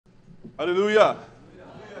Hallelujah.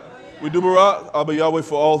 We do Barak, Abba Yahweh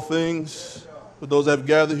for all things. For those that have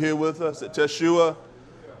gathered here with us at Teshua,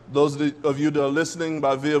 those of you that are listening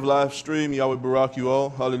by via of live stream, Yahweh Barak you all.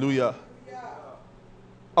 Hallelujah.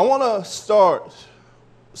 I want to start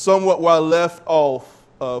somewhat where I left off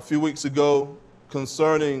a few weeks ago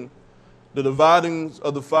concerning the dividings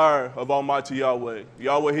of the fire of Almighty Yahweh.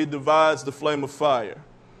 Yahweh, He divides the flame of fire.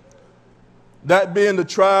 That being the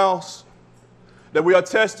trials that we are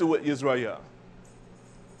tested with, YHWH.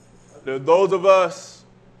 There are those of us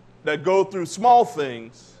that go through small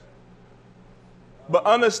things, but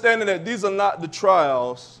understanding that these are not the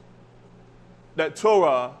trials that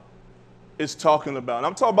Torah is talking about. And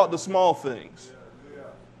I'm talking about the small things,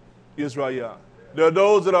 YHWH. There are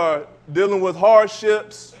those that are dealing with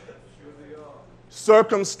hardships,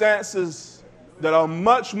 circumstances that are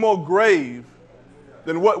much more grave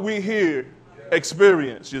than what we here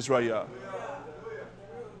experience, YHWH.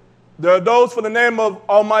 There are those for the name of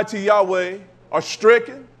Almighty Yahweh are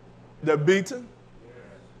stricken, they're beaten.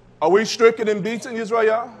 Are we stricken and beaten,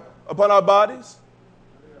 YHWH, upon our bodies?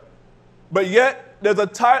 But yet, there's a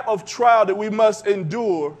type of trial that we must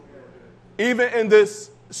endure, even in this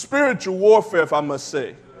spiritual warfare, if I must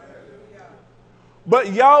say.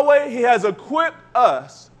 But Yahweh, He has equipped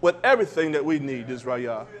us with everything that we need,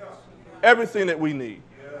 YHWH. Everything that we need.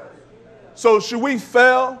 So should we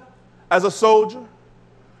fail as a soldier?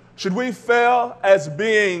 Should we fail as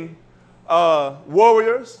being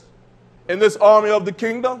warriors in this army of the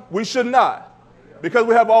kingdom? We should not, because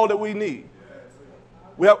we have all that we need.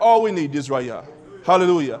 We have all we need, YHWH.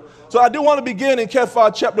 Hallelujah. So I do want to begin in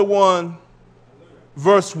Kephah chapter 1,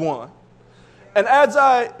 verse 1. And as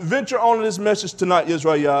I venture on this message tonight,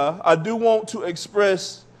 YHWH, I do want to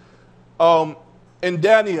express in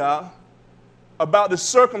Daniel about the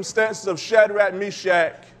circumstances of Shadrach,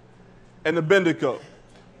 Meshach, and Abednego.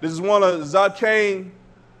 This is one of Zawkane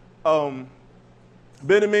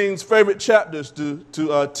Benjamin's favorite chapters to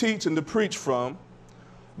teach and to preach from.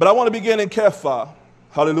 But I want to begin in Kephah.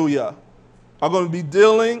 Hallelujah. I will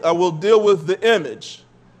deal with the image,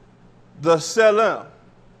 the Selim,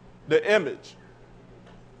 the image.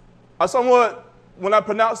 When I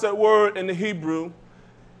pronounce that word in the Hebrew,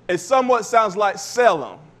 it somewhat sounds like sell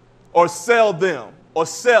them, or sell them, or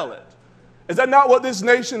sell it. Is that not what this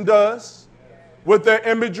nation does? With their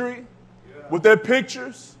imagery, with their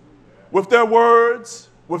pictures, with their words,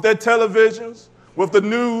 with their televisions, with the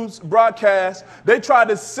news broadcast, they try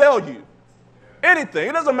to sell you anything.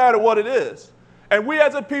 It doesn't matter what it is. And we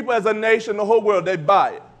as a people, as a nation, the whole world, they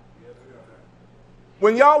buy it.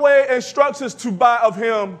 When Yahweh instructs us to buy of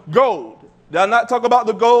Him gold, did I not talk about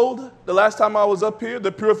the gold the last time I was up here,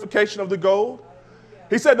 the purification of the gold?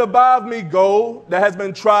 He said to buy of me gold that has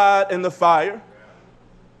been tried in the fire.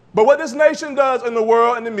 But what this nation does in the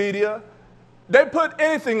world and the media, they put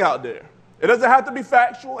anything out there. It doesn't have to be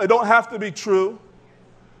factual. It don't have to be true.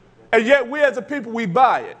 And yet we as a people, we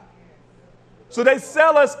buy it. So they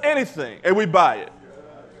sell us anything and we buy it.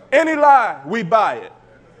 Any lie, we buy it.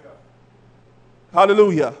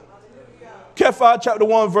 Hallelujah. Kephah chapter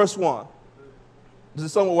 1, verse 1. This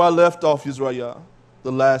is somewhere where I left off, YHWH,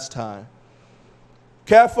 the last time.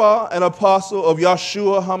 Kephah, an apostle of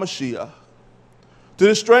YHWH, to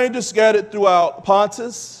the strangers scattered throughout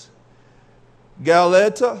Pontus,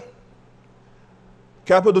 Galatia,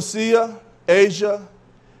 Cappadocia, Asia,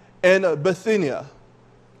 and Bithynia,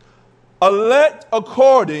 elect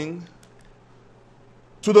according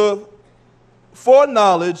to the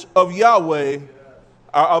foreknowledge of Yahweh,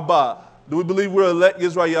 our Abba. Do we believe we're elect,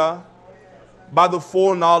 YHWH? By the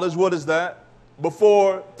foreknowledge, what is that?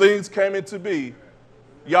 Before things came into being,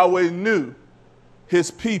 Yahweh knew His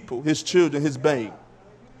people, His children, His babe.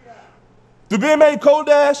 To be made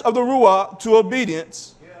Kodesh of the Ruach to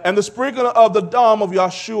obedience, and the sprinkling of the Dam of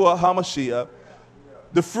Yahshua HaMashiach,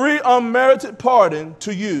 the free unmerited pardon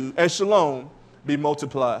to you and shalom be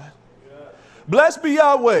multiplied. Blessed be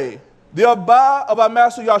Yahweh, the Abba of our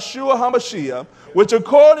Master Yahshua HaMashiach, which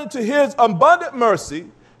according to His abundant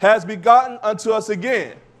mercy has begotten unto us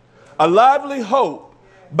again a lively hope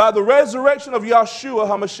by the resurrection of Yahshua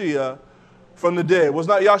HaMashiach from the dead. Was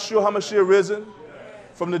not Yahshua HaMashiach risen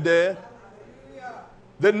from the dead?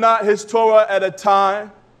 Did not His Torah at a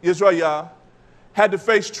time, YHWH, had to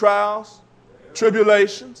face trials,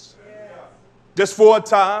 tribulations, just for a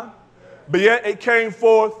time, but yet it came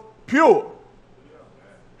forth pure.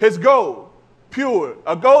 His gold, pure,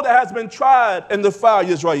 a gold that has been tried in the fire,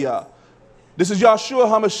 YHWH. This is Yahshua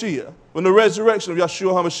HaMashiach, when the resurrection of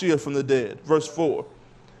Yahshua HaMashiach from the dead. Verse 4.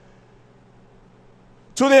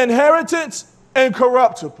 To the inheritance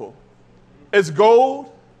incorruptible is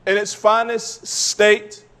gold in its finest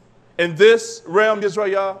state, in this realm,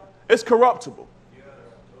 Yisrael, it's corruptible.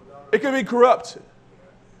 It can be corrupted.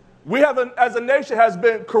 We have, as a nation, has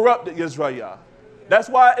been corrupted, Yisrael. That's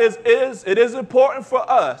why it is important for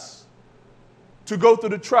us to go through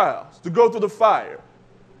the trials, to go through the fire,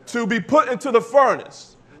 to be put into the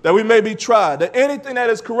furnace, that we may be tried, that anything that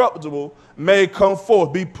is corruptible may come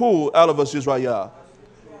forth, be pulled out of us, Yisrael.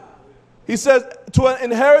 He says, to an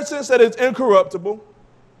inheritance that is incorruptible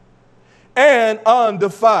and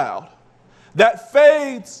undefiled, that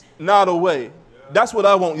fades not away. That's what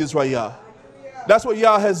I want, Yisrael. That's what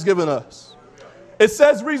Yah has given us. It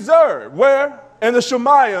says reserved. Where? In the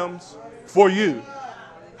Shemayams for you.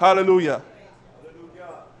 Hallelujah.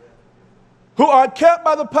 Who are kept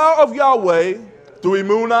by the power of Yahweh through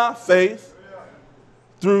Emunah, faith,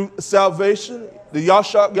 through salvation, the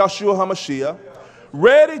Yahshua HaMashiach,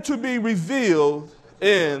 ready to be revealed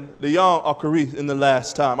in the Yom Akarith, in the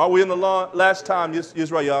last time. Are we in the last time,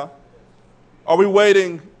 Yisrael? Are we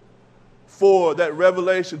waiting for that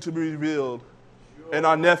revelation to be revealed in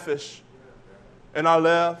our nefesh, in our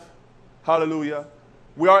lev? Hallelujah.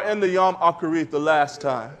 We are in the Yom Akarith, the last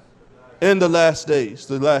time. In the last days,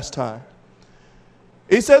 the last time.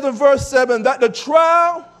 He says in verse 7 that the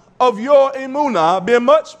trial of your emunah be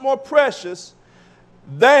much more precious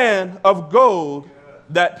than of gold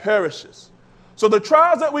that perishes. So the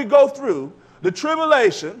trials that we go through, the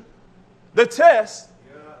tribulation, the test,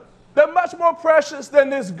 they're much more precious than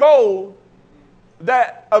this gold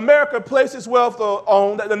that America places wealth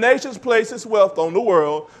on, that the nations places wealth on, the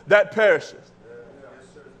world, that perishes.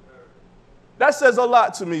 That says a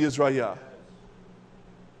lot to me, Israel.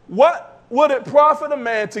 What would it profit a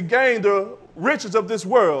man to gain the riches of this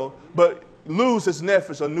world, but lose his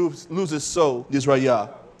nefesh or lose his soul,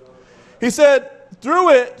 Israel? He said,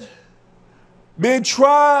 through it, being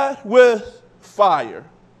tried with fire,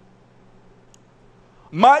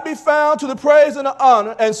 might be found to the praise and the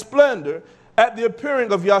honor and splendor at the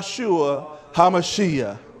appearing of Yahshua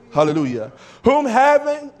HaMashiach, hallelujah, whom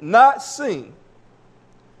having not seen,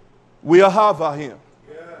 we ahava him.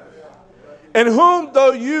 In whom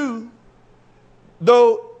though you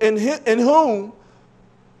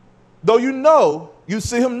know you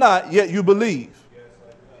see him not, yet you believe.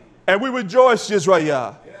 And we rejoice,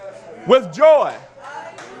 Yisrael, with joy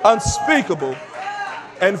unspeakable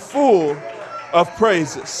and full of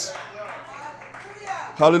praises.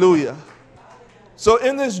 Hallelujah. So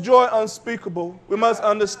in this joy unspeakable, we must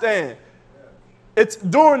understand it's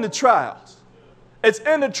during the trials. It's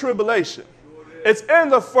in the tribulation. It's in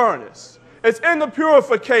the furnace. It's in the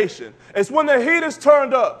purification. It's when the heat is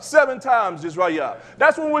turned up 7 times, Yisrael.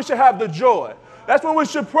 That's when we should have the joy. That's when we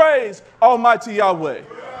should praise Almighty Yahweh.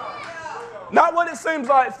 Not when it seems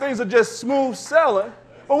like things are just smooth sailing,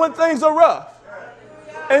 but when things are rough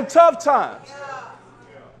and tough times.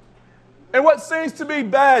 And what seems to be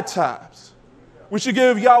bad times, we should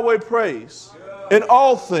give Yahweh praise in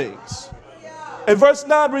all things. In verse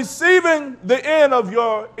 9, receiving the end of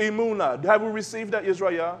your emunah. Have we received that,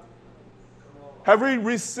 Israel? Have we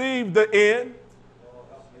received the end?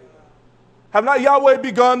 Have not Yahweh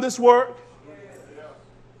begun this work?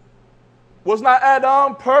 Was not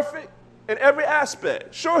Adam perfect in every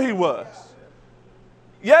aspect? Sure he was.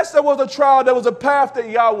 Yes, there was a trial, there was a path that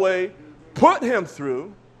Yahweh put him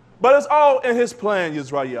through, but it's all in his plan,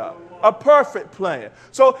 Yisrael. A perfect plan.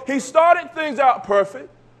 So he started things out perfect.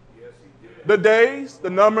 The days, the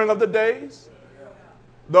numbering of the days,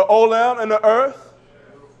 the olam and the earth,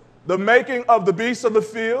 the making of the beasts of the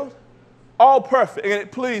field, all perfect, and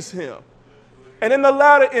it pleased him. And in the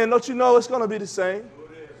latter end, don't you know it's going to be the same?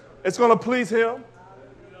 It's going to please him.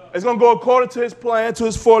 It's going to go according to his plan, to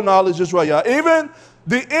his foreknowledge, Israel. Even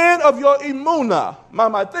the end of your emunah,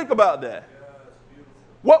 Mama, think about that.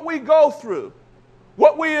 What we go through,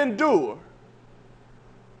 what we endure,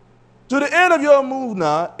 to the end of your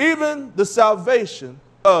emunah, even the salvation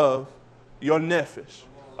of your nefesh,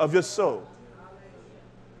 of your soul.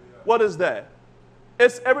 What is that?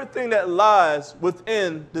 It's everything that lies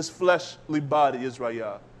within this fleshly body,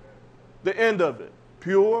 Israel. The end of it,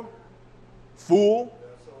 pure, full,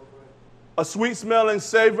 a sweet-smelling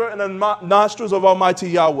savor in the nostrils of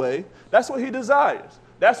Almighty Yahweh. That's what he desires.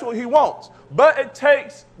 That's what he wants. But it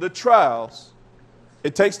takes the trials.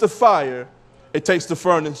 It takes the fire. It takes the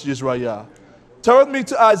furnace, Yisrael. Turn with me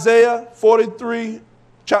to Isaiah 43,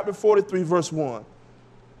 chapter 43, verse 1.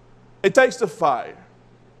 It takes the fire.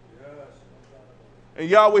 And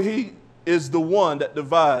Yahweh, he is the one that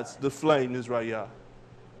divides the flame, Israel.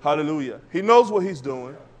 Hallelujah. He knows what he's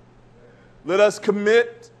doing. Let us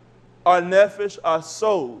commit our nefesh, our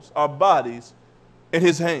souls, our bodies in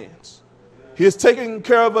his hands. He has taken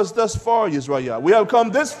care of us thus far, YHWH. We have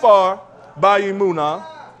come this far by Emunah.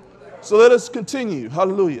 So let us continue.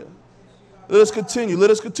 Hallelujah. Let us continue.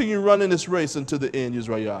 Let us continue running this race unto the end,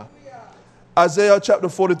 YHWH. Isaiah chapter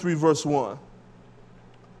 43, verse 1.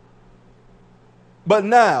 But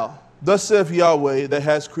now, thus saith Yahweh that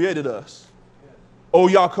has created us, O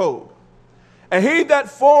Yaakov, and he that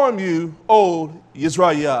formed you, O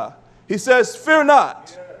YHWH. He says, fear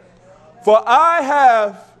not, for I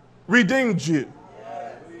have redeemed you.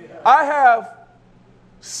 I have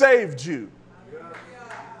saved you.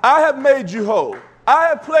 I have made you whole. I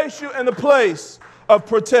have placed you in the place of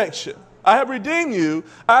protection. I have redeemed you.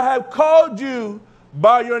 I have called you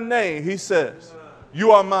by your name, he says.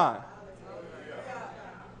 You are mine.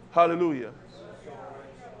 Hallelujah.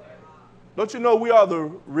 Don't you know we are the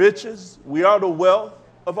riches, we are the wealth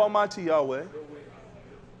of Almighty Yahweh?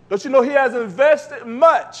 Don't you know he has invested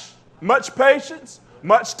much patience,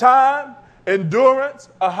 much time, endurance,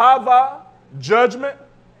 ahava, judgment?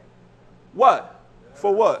 What?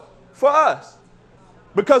 For what? For us.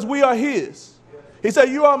 Because we are his. He said,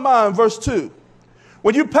 you are mine, verse 2.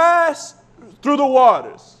 When you pass through the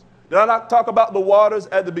waters, did I not talk about the waters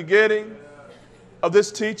at the beginning of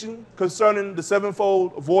this teaching concerning the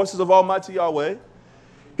sevenfold voices of Almighty Yahweh?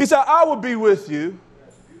 He said, I will be with you.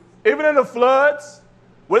 Even in the floods,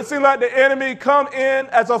 would it seem like the enemy come in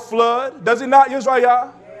as a flood? Does he not,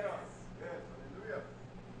 YHWH?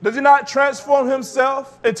 Does he not transform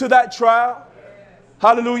himself into that trial?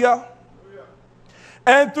 Hallelujah.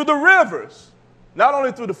 And through the rivers, not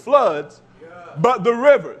only through the floods, but the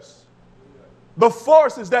rivers, the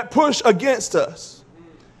forces that push against us.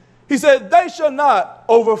 He said, they shall not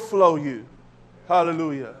overflow you.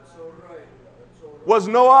 Hallelujah. Was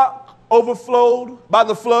Noah overflowed by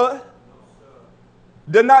the flood?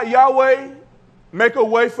 Did not Yahweh make a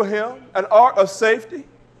way for him, an ark of safety?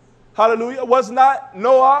 Hallelujah. Was not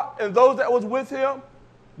Noah and those that was with him,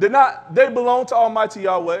 they belong to Almighty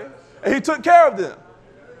Yahweh? And he took care of them.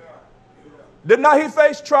 Did not he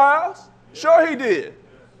face trials? Sure he did.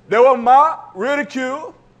 They were mocked,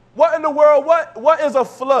 ridiculed. What in the world, what is a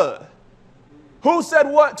flood? Who said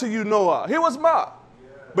what to you, Noah? He was mocked.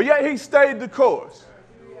 But yet he stayed the course.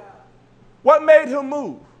 What made him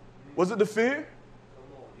move? Was it the fear?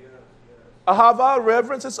 Ahava,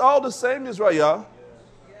 reverence, it's all the same, YHWH.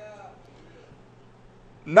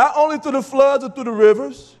 Not only through the floods or through the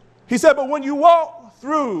rivers. He said, but when you walk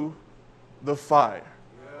through the fire.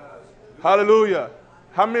 Hallelujah.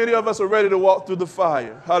 How many of us are ready to walk through the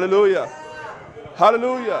fire? Hallelujah.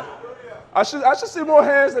 Hallelujah. I should see more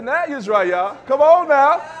hands than that, YHWH. Come on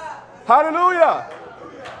now. Hallelujah.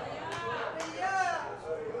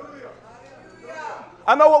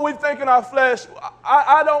 I know what we think in our flesh.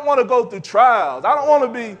 I don't want to go through trials. I don't want to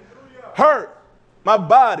be hurt. My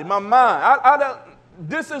body, my mind.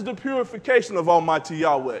 This is the purification of Almighty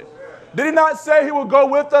Yahweh. Did he not say he will go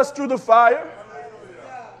with us through the fire?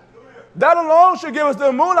 That alone should give us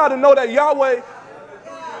the emunah to know that Yahweh,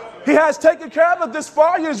 he has taken care of us this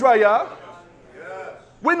far, YHWH.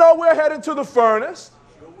 We know we're headed to the furnace.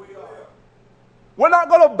 We're not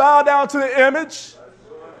going to bow down to the image,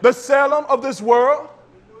 the Salem of this world.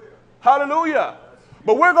 Hallelujah.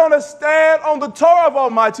 But we're going to stand on the Torah of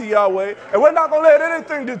Almighty Yahweh, and we're not going to let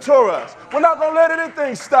anything deter us. We're not going to let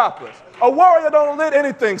anything stop us. A warrior don't let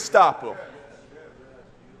anything stop him.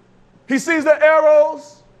 He sees the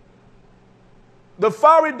arrows, the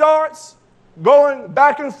fiery darts going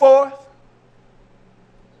back and forth.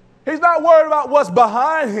 He's not worried about what's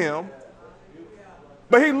behind him,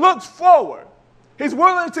 but he looks forward. He's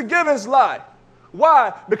willing to give his life.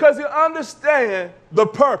 Why? Because he understands the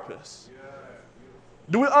purpose.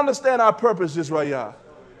 Do we understand our purpose, YHWH?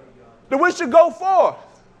 That we should go forth.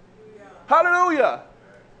 Hallelujah.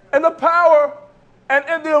 In the power and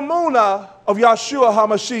in the emunah of Yahshua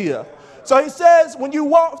HaMashiach. So he says, when you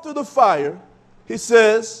walk through the fire, he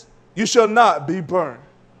says, you shall not be burned.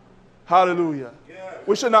 Hallelujah.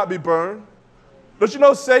 We should not be burned. Don't you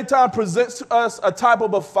know Satan presents to us a type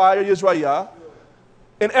of a fire, YHWH?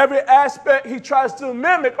 In every aspect, he tries to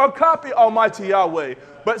mimic or copy Almighty Yahweh.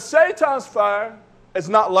 But Satan's fire is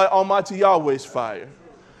not like Almighty Yahweh's fire.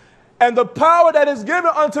 And the power that is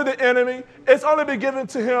given unto the enemy is only be given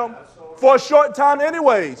to him for a short time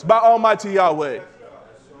anyways by Almighty Yahweh.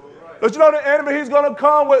 Don't you know the enemy, he's going to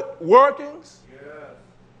come with workings,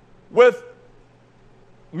 with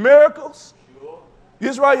miracles.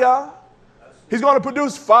 YHWH. He's going to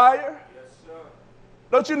produce fire.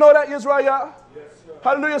 Don't you know that, YHWH?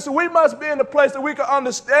 Hallelujah. So we must be in the place that we can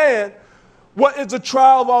understand what is the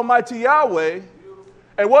trial of Almighty Yahweh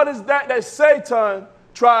and what is that Satan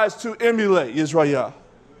tries to emulate, YHWH.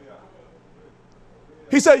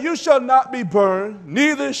 He said, you shall not be burned,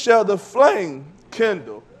 neither shall the flame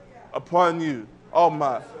kindle upon you. Oh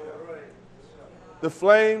my. The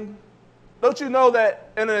flame, don't you know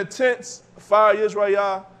that in an intense fire,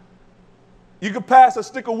 YHWH, you can pass a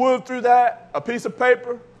stick of wood through that, a piece of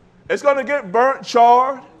paper. It's going to get burnt,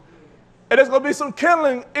 charred, and there's going to be some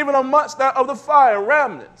kindling even amongst that of the fire,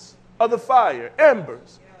 remnants of the fire,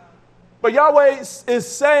 embers. But Yahweh is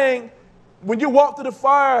saying, when you walk through the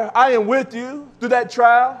fire, I am with you through that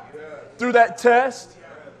trial, through that test,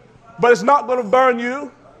 but it's not going to burn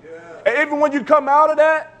you. And even when you come out of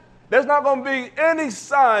that, there's not going to be any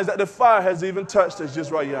signs that the fire has even touched us,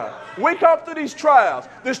 YHWH. We come through these trials,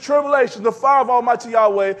 this tribulation, the fire of Almighty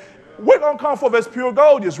Yahweh, we're going to come forth as pure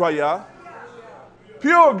gold, YHWH.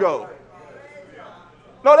 Pure gold.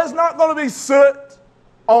 No, there's not going to be soot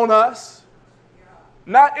on us.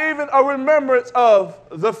 Not even a remembrance of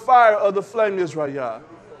the fire of the flame, YHWH.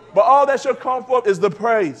 But all that shall come forth is the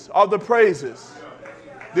praise, all the praises,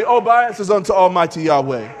 the obeisances unto Almighty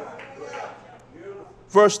Yahweh.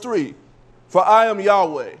 Verse 3, for I am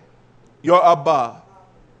Yahweh, your Abba,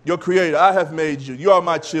 your creator. I have made you. You are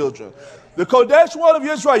my children. The Kodesh one of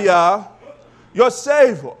YHWH, your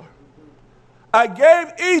Savior. I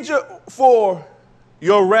gave Egypt for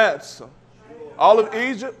your ransom. All of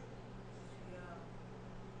Egypt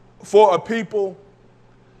for a people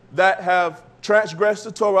that have transgressed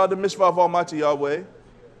the Torah, the mitzvah of Almighty Yahweh.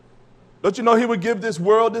 Don't you know he would give this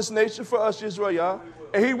world, this nation for us, YHWH?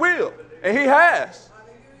 And he will. And he has.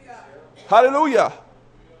 Hallelujah.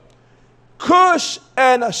 Cush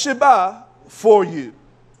and Sheba for you.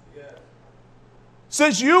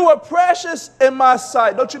 Since you were precious in my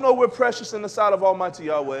sight. Don't you know we're precious in the sight of Almighty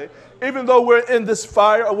Yahweh? Even though we're in this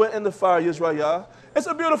fire, or we're in the fire, YHWH. It's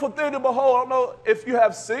a beautiful thing to behold. I don't know if you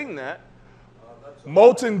have seen that.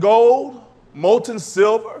 Molten gold, molten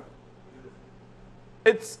silver.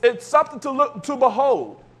 It's something to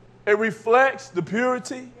behold. It reflects the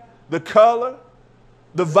purity, the color,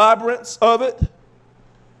 the vibrance of it.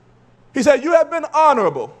 He said, you have been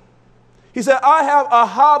honorable. He said, I have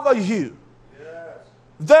ahava you. Yes.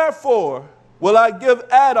 Therefore will I give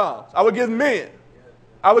Adams, I will give men,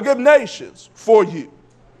 I will give nations for you.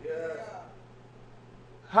 Yes.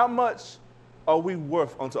 How much are we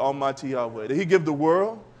worth unto Almighty Yahweh? Did he give the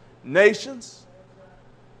world, nations?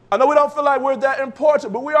 I know we don't feel like we're that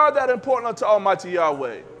important, but we are that important unto Almighty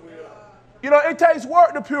Yahweh. You know, it takes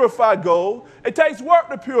work to purify gold. It takes work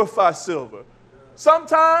to purify silver.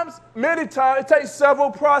 Sometimes, many times, it takes several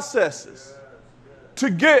processes to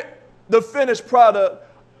get the finished product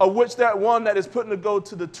of which that one that is putting the gold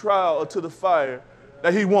to the trial or to the fire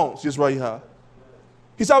that he wants, YHWH.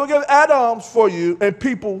 He said, I will give Adams for you and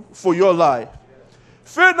people for your life.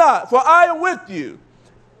 Fear not, for I am with you.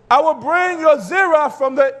 I will bring your Zerah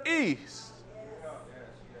from the east.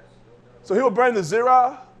 So he will bring the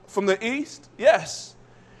Zerah from the east? Yes.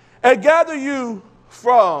 And gather you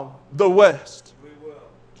from the west.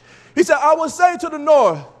 He said, I will say to the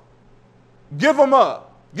north, give them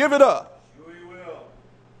up. Give it up.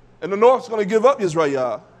 And the north's going to give up,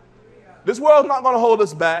 YHWH. This world's not going to hold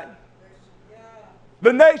us back.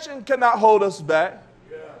 The nation cannot hold us back.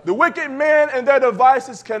 The wicked men and their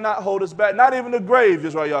devices cannot hold us back. Not even the grave,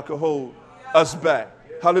 YHWH, can hold us back.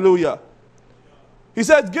 Hallelujah. He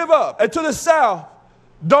says, give up. And to the south,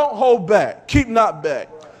 don't hold back. Keep not back.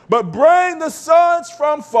 But bring the sons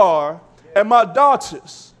from far and my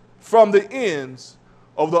daughters from the ends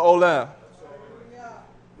of the Olam.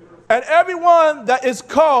 And everyone that is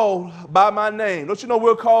called by my name. Don't you know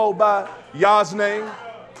we're called by Yah's name?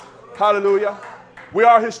 Hallelujah. We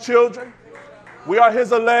are his children. We are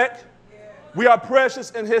his elect. We are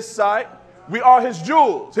precious in his sight. We are his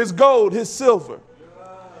jewels, his gold, his silver.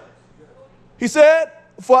 He said,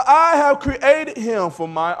 for I have created him for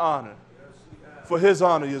my honor. For his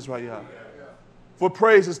honor, YHWH. For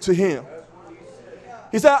praises to him.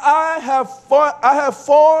 He said, I have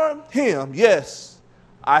formed him. Yes,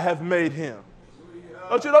 I have made him.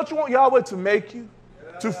 Don't you want Yahweh to make you?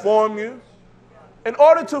 To form you? In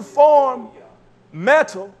order to form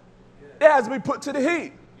metal, it has to be put to the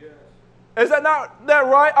heat. Is that not that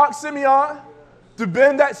right, Oxymion? To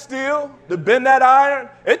bend that steel, to bend that iron,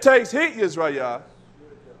 it takes heat, YHWH.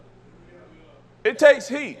 It takes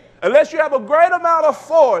heat. Unless you have a great amount of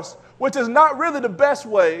force, which is not really the best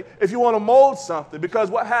way if you want to mold something,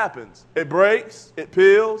 because what happens? It breaks, it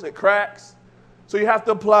peels, it cracks. So you have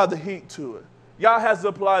to apply the heat to it. Yah has to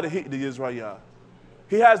apply the heat to YHWH.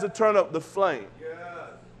 He has to turn up the flame.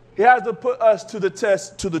 He has to put us to the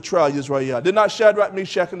test, to the trial, YHWH. Did not Shadrach,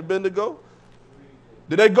 Meshach, and Abednego?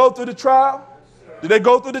 Did they go through the trial? Did they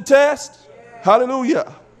go through the test?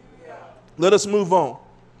 Hallelujah. Let us move on.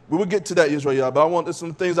 We will get to that, YHWH, but there's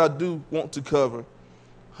some things I do want to cover.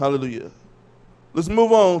 Hallelujah. Let's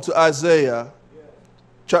move on to Isaiah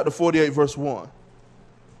chapter 48, verse 1.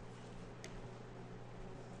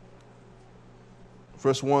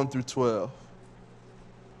 Verse 1 through 12.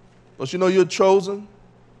 Don't you know you're chosen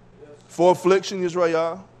for affliction,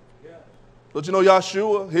 YHWH? Don't you know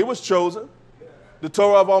Yahshua, he was chosen, the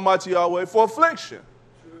Torah of Almighty Yahweh, for affliction.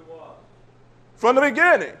 From the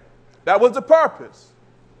beginning. That was the purpose.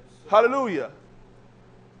 Hallelujah.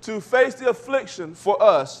 To face the affliction for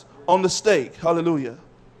us on the stake. Hallelujah.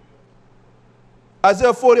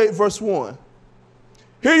 Isaiah 48, verse 1.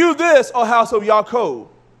 Hear you this, O house of Yaakov,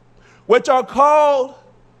 which are called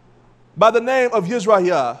by the name of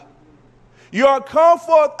YHWH. You are come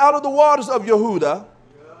forth out of the waters of Yehuda,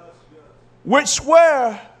 which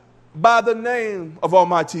swear by the name of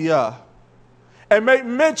Almighty Yah, and make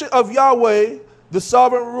mention of Yahweh, the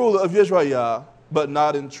sovereign ruler of YHWH, but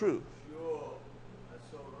not in truth.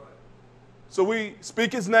 That's so right. So we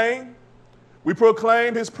speak his name, we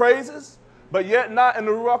proclaim his praises, but yet not in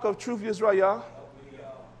the rock of truth, YHWH,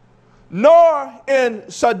 nor in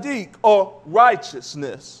Sadiq or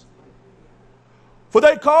righteousness. For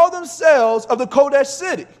they call themselves of the Kodesh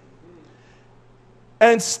city,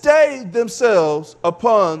 and stayed themselves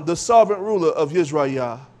upon the sovereign ruler of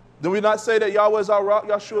YHWH. Do we not say that Yahweh is our rock,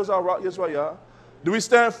 Yahshua is our rock, YHWH? Do we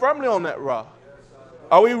stand firmly on that rock?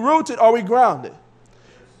 Are we rooted? Are we grounded?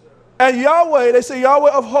 And Yahweh, they say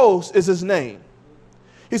Yahweh of hosts is his name.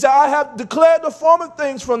 He said, I have declared the former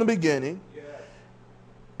things from the beginning,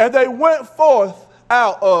 and they went forth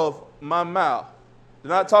out of my mouth.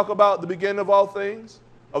 Did I talk about the beginning of all things,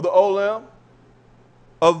 of the Olam,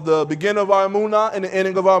 of the beginning of our Emunah and the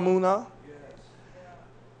ending of our Emunah?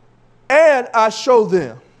 And I showed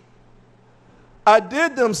them. I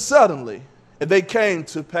did them suddenly, and they came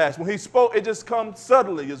to pass. When he spoke, it just comes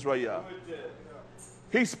suddenly, YHWH.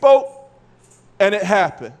 He spoke, and it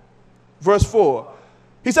happened. Verse 4.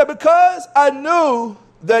 He said, because I knew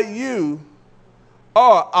that you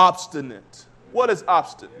are obstinate. What is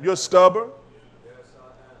obstinate? You're stubborn. Yes, I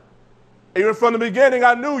am. Even from the beginning,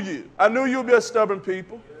 I knew you. I knew you'd be a stubborn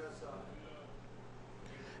people. Yes, I am.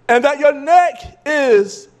 And that your neck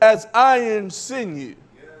is as iron sinew,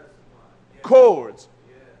 cords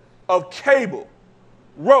of cable,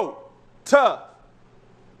 rope, tough,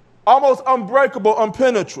 almost unbreakable,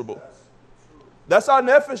 impenetrable. That's our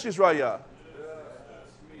nefesh, YHWH.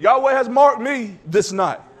 Yahweh has marked me this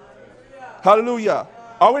night. Hallelujah.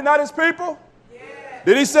 Are we not his people?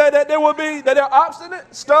 Did he say that that they're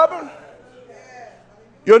obstinate, stubborn?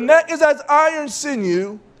 Your neck is as iron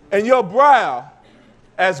sinew, and your brow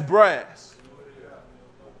as brass.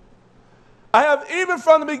 I have even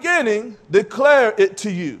from the beginning declared it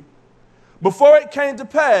to you. Before it came to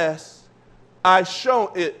pass, I shown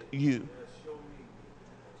it you.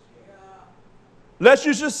 Lest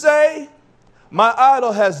you should say, my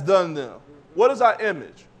idol has done them. What is our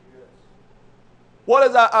image? What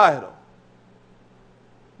is our idol?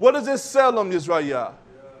 What is this Selim, YHWH?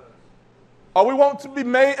 Are we want to be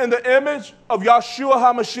made in the image of Yahshua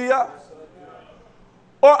HaMashiach?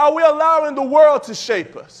 Or are we allowing the world to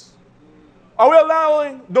shape us? Are we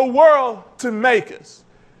allowing the world to make us?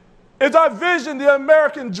 Is our vision the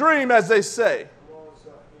American dream, as they say?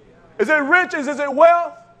 Is it riches? Is it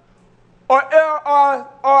wealth? Or are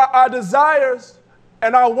our desires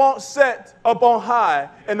and our wants set up on high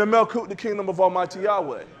in the Melkut, the kingdom of Almighty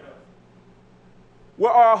Yahweh?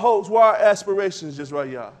 Where are our hopes? Where are our aspirations,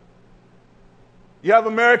 YHWH? You have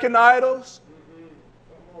American idols.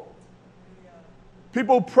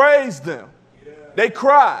 People praise them. They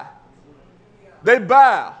cry. They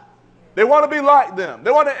bow. They want to be like them.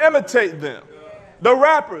 They want to imitate them. The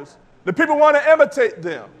rappers, the people want to imitate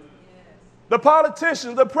them. The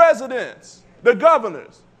politicians, the presidents, the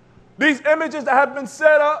governors. These images that have been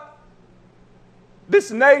set up,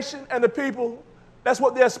 this nation and the people, that's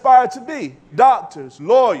what they aspire to be. Doctors,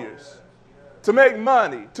 lawyers, to make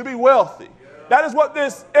money, to be wealthy. That is what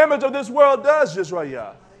this image of this world does,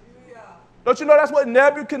 YHWH. Don't you know that's what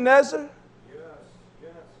Nebuchadnezzar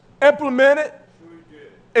implemented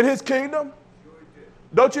in his kingdom?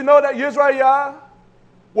 Don't you know that YHWH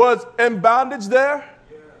was in bondage there?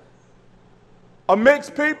 A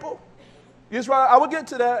mixed people? YHWH, I will get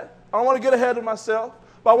to that. I don't want to get ahead of myself,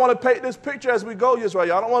 but I want to paint this picture as we go, YHWH.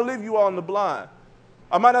 I don't want to leave you all in the blind.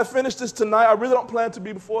 I might not finish this tonight. I really don't plan to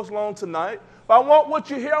be before us long tonight. But I want what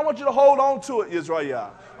you hear, I want you to hold on to it, YHWH.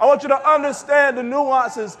 I want you to understand the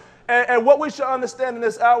nuances and what we should understand in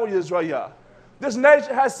this hour, YHWH. This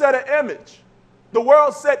nation has set an image. The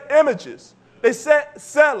world set images. They set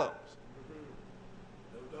Selims.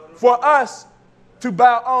 for us to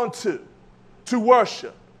bow onto, to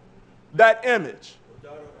worship that image.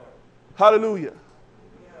 Hallelujah.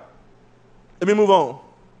 Let me move on.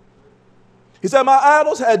 He said, my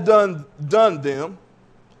idols had done them,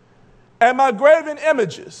 and my graven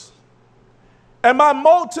images, and my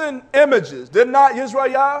molten images. Did not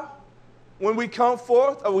YHWH, when we come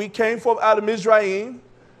forth, or we came forth out of Mizraim,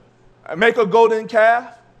 and make a golden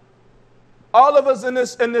calf? All of us in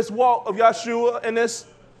this walk of Yeshua, in this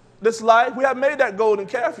life, we have made that golden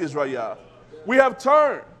calf, YHWH. We have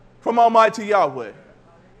turned from Almighty Yahweh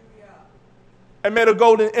and made a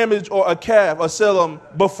golden image or a calf, a selim,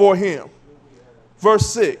 before him. Verse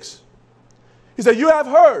 6. He said, you have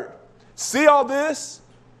heard, see all this,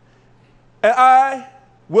 and I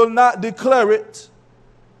will not declare it.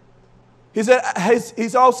 He said,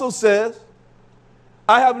 he also says,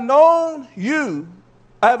 I have known you,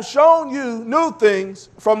 I have shown you new things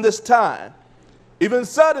from this time, even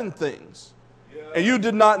sudden things, and you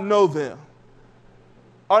did not know them.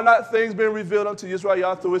 Are not things being revealed unto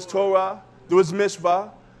YHWH through his Torah, through his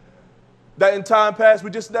Mishpah, that in time past we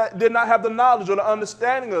just did not have the knowledge or the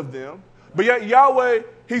understanding of them? But yet Yahweh,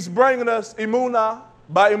 he's bringing us emunah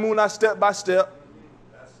by emunah, step by step,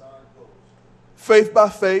 faith by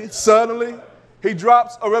faith. Suddenly, he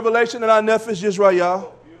drops a revelation in our nefesh,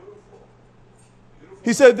 YHWH.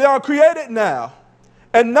 He said, they are created now,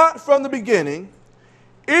 and not from the beginning,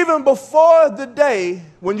 even before the day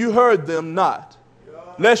when you heard them not.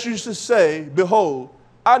 Lest you should say, behold,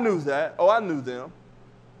 I knew that, oh, I knew them.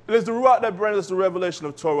 It is the Ruach that brings us the revelation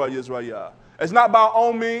of Torah, YHWH. It's not by our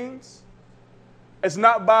own means. It's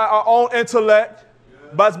not by our own intellect,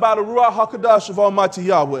 but it's by the Ruach HaKadosh of Almighty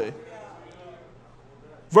Yahweh.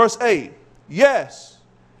 Verse 8, yes,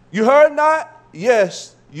 you heard not,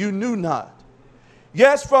 yes, you knew not.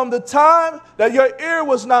 Yes, from the time that your ear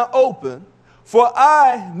was not open, for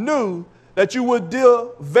I knew that you would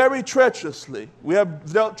deal very treacherously. We have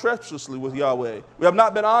dealt treacherously with Yahweh. We have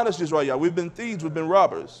not been honest, YHWH. We've been thieves, we've been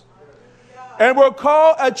robbers. And we're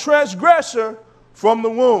called a transgressor from the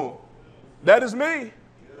womb. That is me.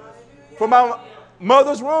 From my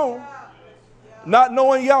mother's womb, not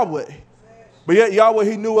knowing Yahweh. But yet Yahweh,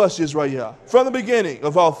 he knew us, YHWH. From the beginning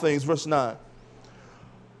of all things, verse 9.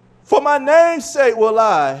 For my name's sake will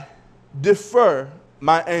I defer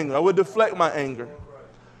my anger. I will deflect my anger.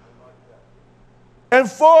 And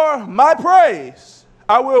for my praise,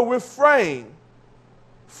 I will refrain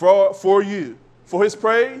for you. For his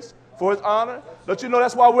praise, for his honor. Don't you know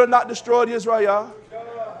that's why we're not destroyed, YHWH?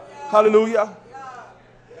 Hallelujah.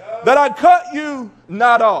 That I cut you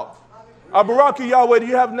not off. Abaraki Yahweh,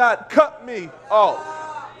 you have not cut me off.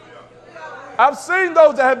 I've seen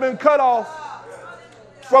those that have been cut off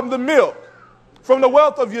from the milk, from the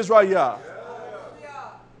wealth of YHWH.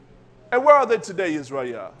 And where are they today,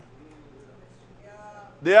 YHWH?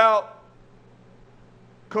 They're out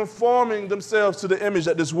conforming themselves to the image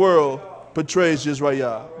that this world portrays,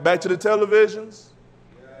 YHWH. Back to the televisions,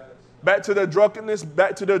 back to their drunkenness,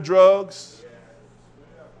 back to their drugs.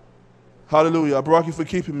 Hallelujah. I brought you for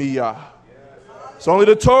keeping me, Yah. It's only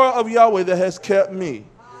the Torah of Yahweh that has kept me.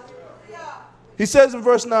 He says in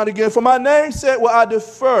verse 9 again, for my name's sake will I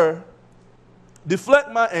deflect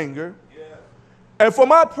my anger, and for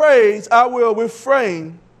my praise I will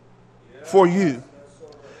refrain for you,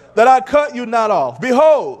 that I cut you not off.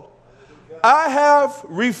 Behold, I have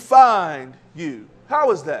refined you.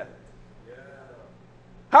 How is that?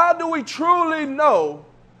 How do we truly know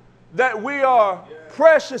that we are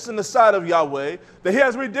precious in the sight of Yahweh, that he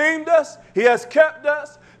has redeemed us, he has kept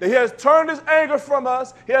us, that he has turned his anger from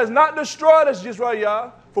us, he has not destroyed us,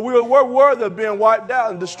 YHWH, for we were worthy of being wiped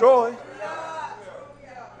out and destroyed.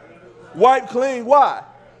 Wiped clean. Why?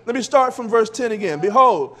 Let me start from verse 10 again.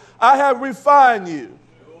 Behold, I have refined you,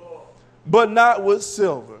 but not with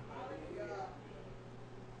silver.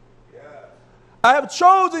 I have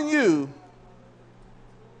chosen you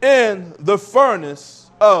in the furnace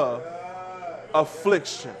of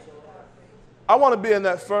affliction. I want to be in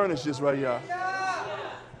that furnace, YHWH.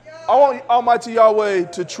 I want Almighty Yahweh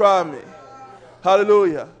to try me.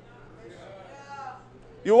 Hallelujah.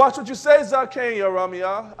 You watch what you say, Zawkane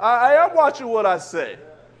YarahmeYah. I am watching what I say.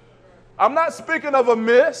 I'm not speaking of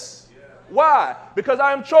amiss. Why? Because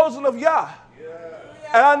I am chosen of Yah.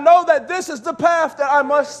 And I know that this is the path that I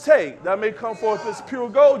must take, that I may come forth as pure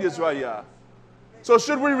gold, YHWH. So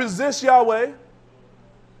should we resist Yahweh?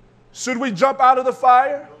 Should we jump out of the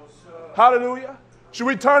fire? Hallelujah. Should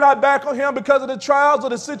we turn our back on him because of the trials or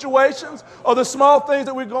the situations or the small things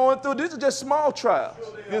that we're going through? These are just small trials,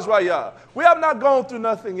 YHWH. We have not gone through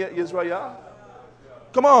nothing yet, YHWH.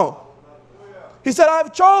 Come on. He said, I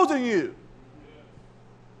have chosen you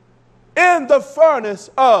in the furnace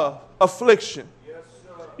of affliction. Yes,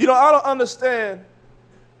 sir. You know, I don't understand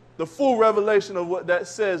the full revelation of what that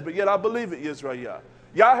says, but yet I believe it, YHWH.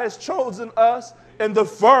 Yah has chosen us in the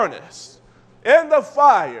furnace, in the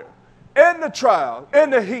fire, in the trial, in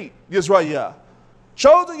the heat, YHWH.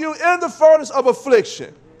 Chosen you in the furnace of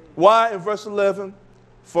affliction. Why? In verse 11,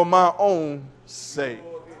 for my own sake.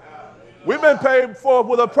 We've been paid for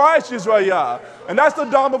with a price, YHWH. And that's the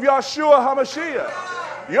dome of Yahshua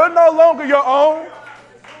HaMashiach. You're no longer your own.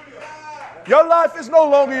 Your life is no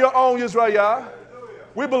longer your own, YHWH.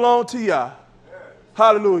 We belong to Yah.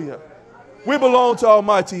 Hallelujah. We belong to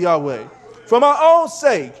Almighty Yahweh. For my own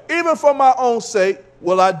sake, even for my own sake,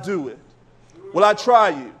 will I do it. Will I try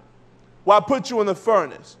you? Will I put you in the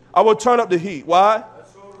furnace? I will turn up the heat. Why?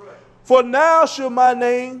 For now should my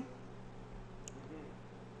name,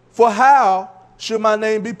 for how should my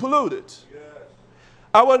name be polluted?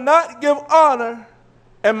 I will not give honor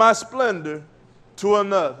and my splendor to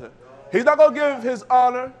another. He's not going to give his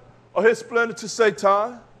honor or his splendor to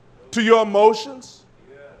Satan, to your emotions.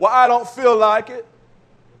 Well, I don't feel like it.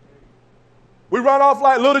 We run off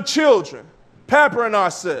like little children, pampering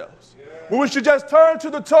ourselves. When we should just turn to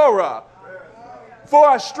the Torah for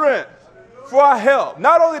our strength, for our help.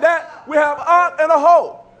 Not only that, we have Aunt and a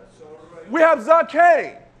hope. We have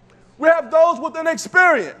Zawkane. We have those with an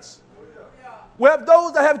experience. We have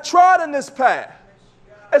those that have trodden this path.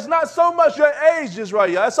 It's not so much your age,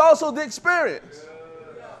 YHWH. It's also the experience.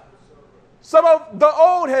 Some of the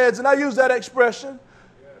old heads, and I use that expression,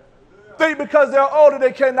 think because they're older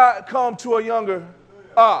they cannot come to a younger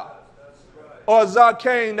or a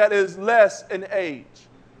Zawkane that is less in age.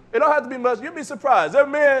 It don't have to be much. You'd be surprised. There are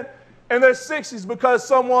men in their 60s because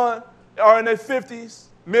someone are in their 50s,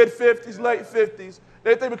 mid-50s, late 50s.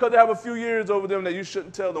 They think because they have a few years over them that you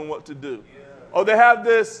shouldn't tell them what to do. Or they have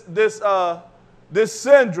this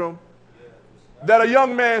syndrome that a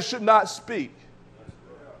young man should not speak.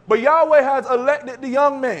 But Yahweh has elected the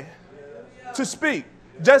young man to speak,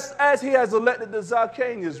 just as he has elected the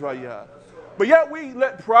Zawkane YHWH. But yet we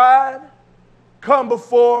let pride come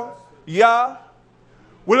before Yah.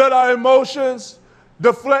 We let our emotions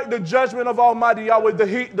deflect the judgment of Almighty Yahweh, the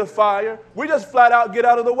heat, the fire. We just flat out get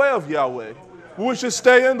out of the way of Yahweh. We should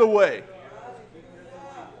stay in the way.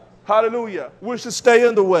 Hallelujah. We should stay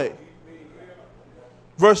in the way.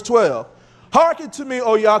 Verse 12. Hearken to me,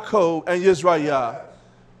 O Yaakov and YHWH,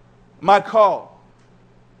 my call.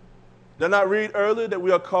 Did I not read earlier that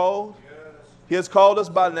we are called? He has called us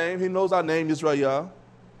by name. He knows our name, YHWH.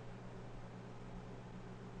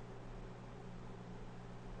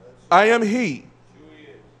 I am he.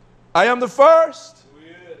 I am the first,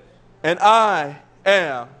 and I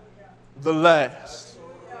am the last.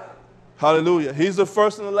 Hallelujah. He's the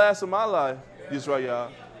first and the last of my life,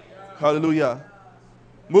 YHWH. Hallelujah.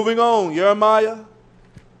 Moving on, Jeremiah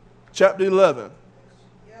chapter 11.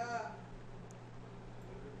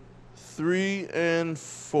 3 and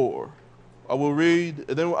 4. I will read,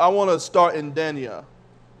 and then I want to start in Daniel.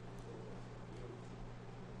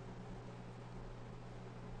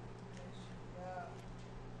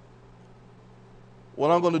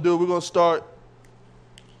 What I'm going to do, we're going to start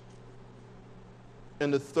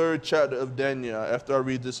in the 3rd chapter of Daniel after I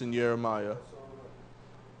read this in Jeremiah.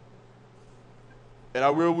 And I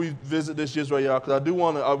will revisit this YHWH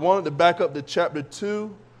because I wanted to back up to chapter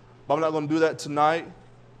 2, but I'm not going to do that tonight.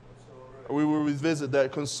 We will revisit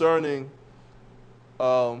that concerning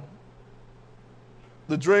the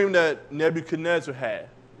dream that Nebuchadnezzar had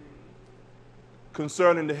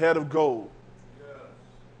concerning the head of gold,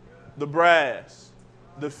 the brass,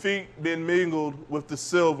 the feet being mingled with the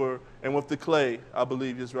silver and with the clay, I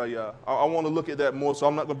believe, YHWH. I want to look at that more, so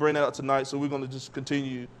I'm not going to bring that out tonight, so we're going to just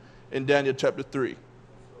continue in Daniel chapter 3.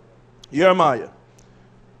 Jeremiah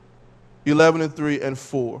 11 and 3 and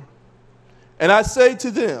 4. And I say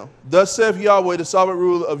to them, thus saith Yahweh, the sovereign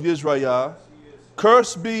ruler of YHWH,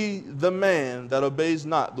 cursed be the man that obeys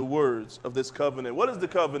not the words of this covenant. What is the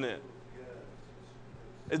covenant?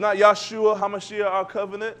 Is not Yahshua HaMashiach our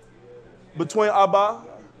covenant between Abba,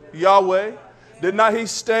 Yahweh? Did not he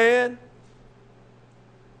stand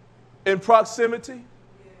in proximity?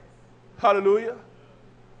 Hallelujah.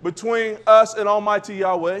 Between us and Almighty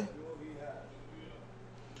Yahweh.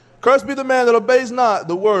 Cursed be the man that obeys not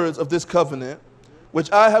the words of this covenant,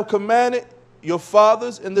 which I have commanded your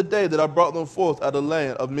fathers in the day that I brought them forth out of the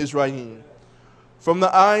land of Mizraim, from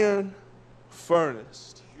the iron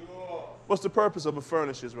furnace. What's the purpose of a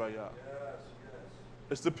furnace, YHWH?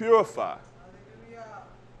 It's to purify.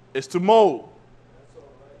 It's to mold.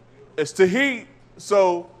 It's to heat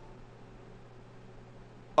so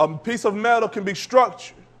a piece of metal can be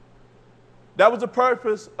structured That was the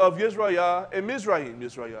purpose of YHWH and Mizraim,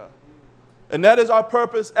 YHWH. And that is our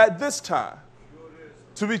purpose at this time,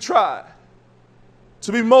 to be tried,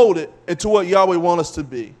 to be molded into what Yahweh wants us to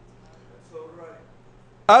be.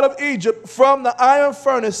 Out of Egypt from the iron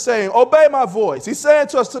furnace, saying, obey my voice. He's saying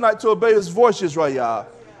to us tonight to obey his voice, YHWH.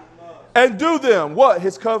 And do them, what?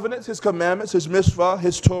 His covenants, his commandments, his mitzvah,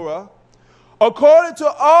 his Torah. According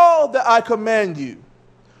to all that I command you,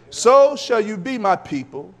 so shall you be my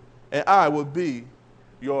people, and I will be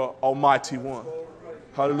your Almighty One.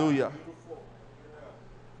 Hallelujah.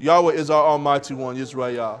 Yahweh is our Almighty One,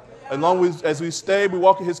 YHWH. As long as we stay, we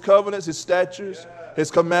walk in his covenants, his statutes,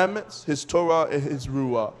 his commandments, his Torah, and his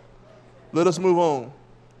Ruah. Let us move on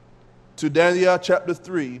to Daniel chapter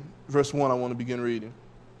 3, verse 1. I want to begin reading.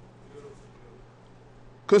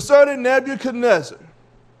 Concerning Nebuchadnezzar.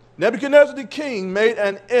 Nebuchadnezzar the king made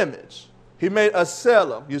an image. He made a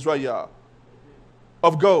selah, YHWH,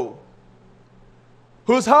 of gold,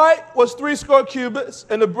 whose height was 60 cubits,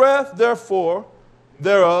 and the breadth therefore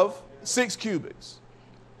thereof 6 cubits.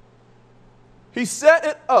 He set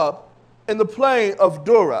it up in the plain of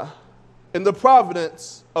Dura, in the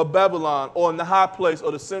province of Babylon, or in the high place,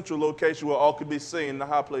 or the central location where all could be seen, the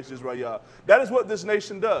high place is YHWH. That is what this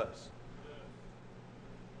nation does.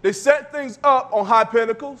 They set things up on high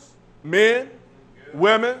pinnacles, men,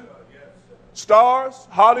 women, stars,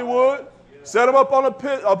 Hollywood, set them up on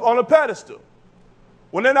a pedestal,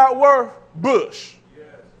 when they're not worth bush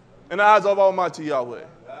in the eyes of Almighty Yahweh.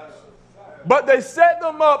 But they set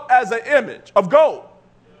them up as an image of gold,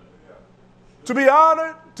 to be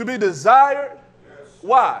honored, to be desired.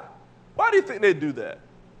 Why? Why do you think they do that?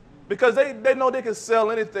 Because they know they can sell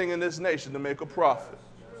anything in this nation to make a profit.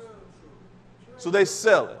 So they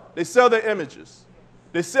sell it. They sell their images.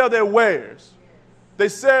 They sell their wares. They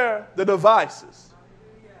sell the devices.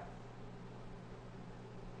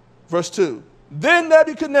 Verse 2. Then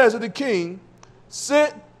Nebuchadnezzar the king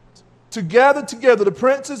sent to gather together the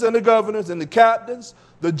princes and the governors and the captains,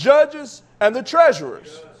 the judges and the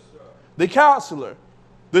treasurers, the counselor,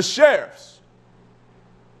 the sheriffs,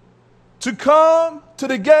 to come to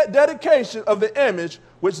the dedication of the image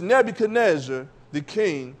which Nebuchadnezzar the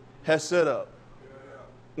king has set up.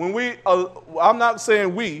 When I'm not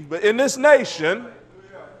saying we, but in this nation,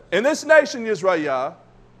 YHWH,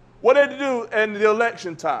 what did they do in the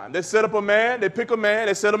election time? They set up a man, they pick a man,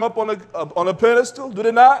 they set him up on a pedestal, do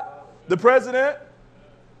they not? The president?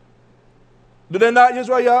 Do they not,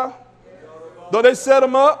 YHWH? Don't they set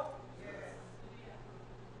him up?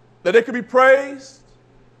 That they could be praised,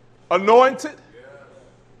 anointed.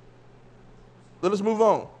 Let us move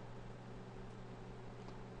on.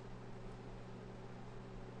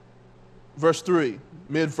 Verse 3,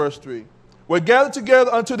 mid-verse 3. We're gathered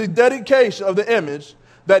together unto the dedication of the image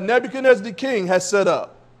that Nebuchadnezzar the king has set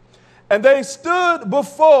up. And they stood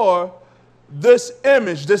before this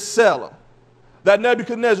image, this selah, that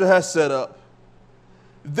Nebuchadnezzar has set up.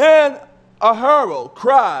 Then a herald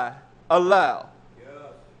cried aloud.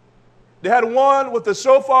 They had one with a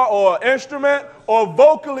shofar or instrument or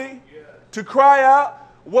vocally to cry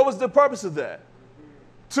out. What was the purpose of that?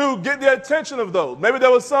 To get the attention of those. Maybe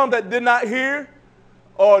there was some that did not hear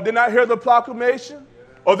or did not hear the proclamation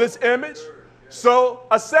or this image. So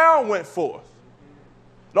a sound went forth.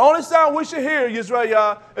 The only sound we should hear,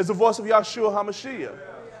 YHWH, is the voice of Yahshua HaMashiach.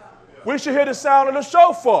 We should hear the sound of the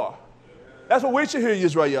shofar. That's what we should hear,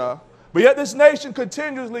 YHWH. But yet this nation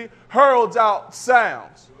continuously hurls out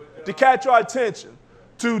sounds to catch our attention,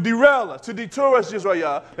 to derail us, to detour us,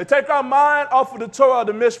 YHWH, and take our mind off of the Torah,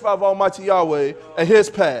 the mitzvah of Almighty Yahweh, and his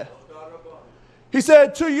path. He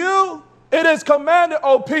said, to you it is commanded,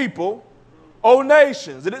 O people, O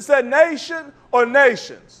nations. And it said nation or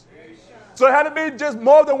nations. So it had to be just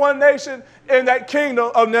more than one nation in that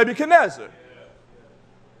kingdom of Nebuchadnezzar.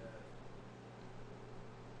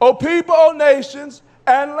 O people, O nations,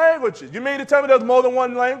 and languages. You mean to tell me there's more than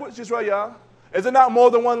one language, YHWH? Is it not more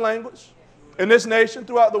than one language in this nation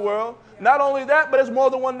throughout the world? Not only that, but there's more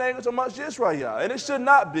than one language amongst YHWH, and it should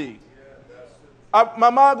not be. My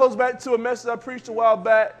mind goes back to a message I preached a while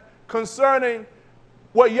back concerning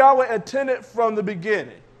what Yahweh intended from the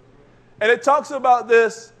beginning. And it talks about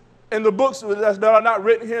this in the books that are not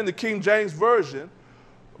written here in the King James Version,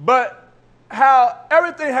 but how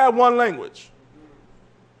everything had one language.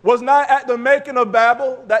 Was not at the making of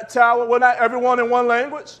Babel, that tower, was not everyone in one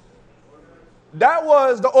language? That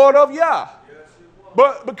was the order of Yah.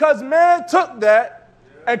 But because man took that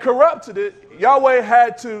and corrupted it, Yahweh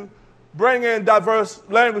had to bring in diverse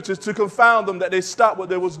languages to confound them that they stopped what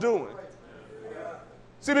they was doing.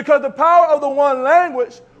 See, because the power of the one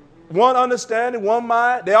language one understanding, one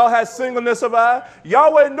mind. They all had singleness of eye.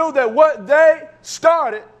 Yahweh knew that what they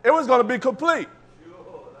started, it was going to be complete.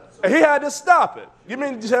 And he had to stop it. You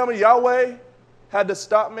mean to tell me Yahweh had to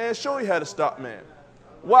stop man? Sure, he had to stop man.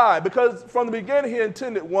 Why? Because from the beginning, he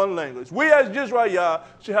intended one language. We as YHWH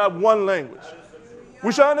should have one language.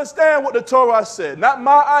 We should understand what the Torah said. Not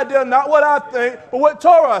my idea, not what I think, but what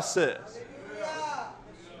Torah says.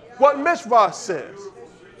 What Mishvah says.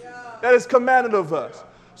 That is commanded of us.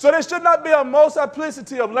 So there should not be a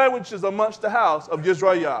multiplicity of languages amongst the house of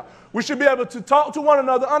YHWH. We should be able to talk to one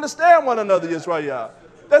another, understand one another, YHWH.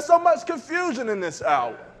 There's so much confusion in this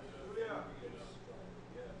hour.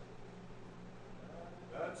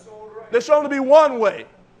 There should only be one way.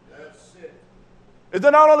 Is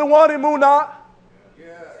there not only one Emunah?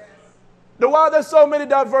 Then why are there so many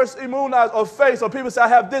diverse Emunahs of faith? Or people say, I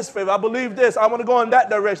have this faith, I believe this, I want to go in that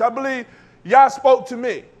direction. I believe Yah spoke to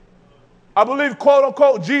me. I believe, quote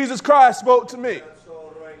unquote, Jesus Christ spoke to me.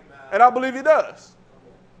 And I believe he does.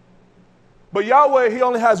 But Yahweh, he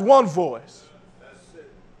only has one voice.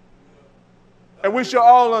 And we should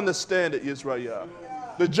all understand it, YHWH.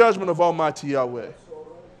 The judgment of Almighty Yahweh.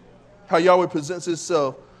 How Yahweh presents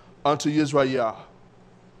himself unto YHWH.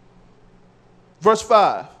 Verse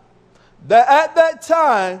 5. That at that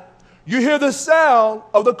time you hear the sound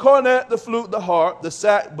of the cornet, the flute, the harp, the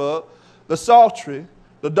sackbut, the psaltery,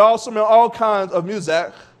 the dulcimer, and all kinds of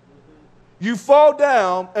music. You fall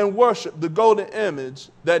down and worship the golden image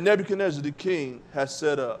that Nebuchadnezzar the king has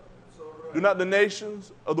set up. Do not the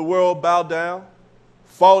nations of the world bow down,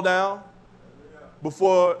 fall down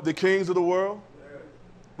before the kings of the world?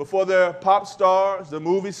 Before their pop stars, the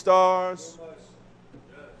movie stars,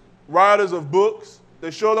 writers of books,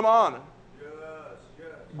 they show them honor.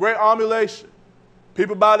 Great emulation.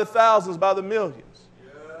 People by the thousands, by the millions.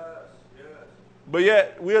 But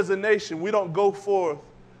yet, we as a nation, we don't go forth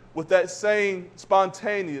with that same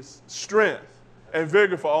spontaneous strength and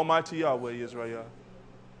vigor for Almighty Yahweh, YHWH.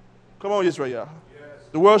 Come on, YHWH.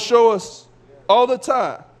 The world show us all the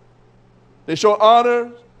time. They show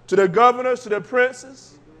honor to their governors, to their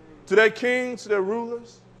princes, to their kings, to their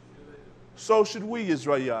rulers. So should we,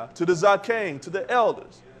 YHWH, to the Zawkane, to the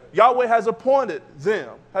elders. Yahweh has appointed them,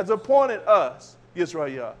 has appointed us,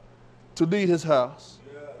 YHWH, to lead his house.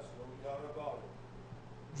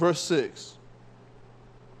 Verse 6.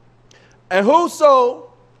 And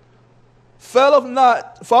whoso falleth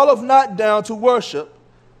not down to worship,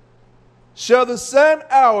 shall the same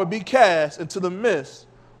hour be cast into the midst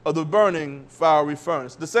of the burning fiery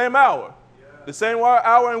furnace. The same hour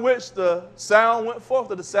in which the sound went forth,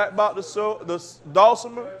 the sackbut, the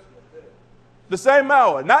dulcimer. The same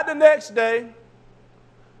hour, not the next day,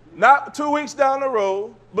 not 2 weeks down the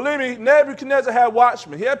road. Believe me, Nebuchadnezzar had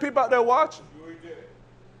watchmen. He had people out there watching.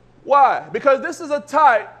 Why? Because this is a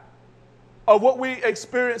type of what we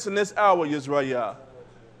experience in this hour, YHWH.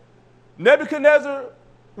 Nebuchadnezzar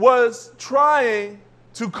was trying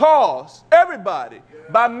to cause everybody,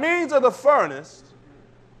 by means of the furnace,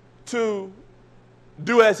 to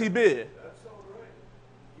do as he bid,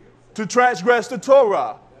 to transgress the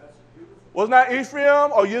Torah. Was not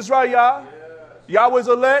Ephraim or YHWH, Yahweh's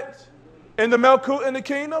elect in the Melkut in the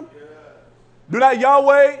kingdom? Do not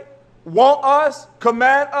Yahweh want us,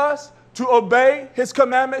 command us to obey his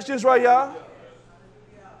commandments, YHWH?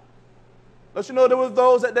 Don't you know there was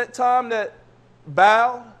those at that time that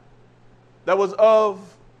bowed, that was of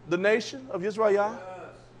the nation of YHWH?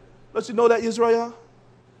 Don't you know that, YHWH?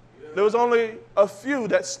 There was only a few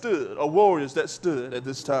that stood, or warriors that stood at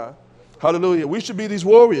this time. Hallelujah. We should be these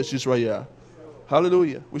warriors, YHWH.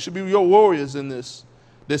 Hallelujah. We should be your warriors in this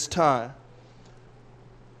time.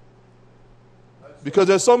 Because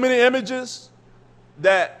there's so many images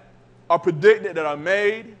that are predicted, that are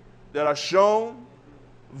made, that are shown,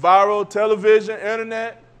 viral, television,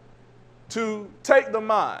 internet, to take the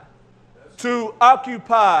mind, to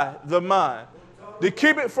occupy the mind, to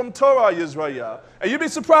keep it from Torah, YHWH. And you'd be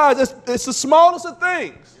surprised, it's the smallest of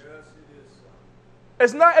things.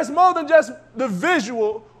 It's more than just the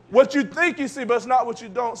visual, what you think you see, but it's not what you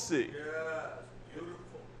don't see.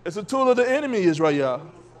 It's a tool of the enemy, YHWH.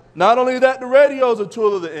 Not only that, the radio is a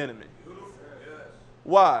tool of the enemy.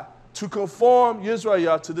 Why? To conform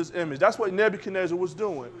YHWH to this image. That's what Nebuchadnezzar was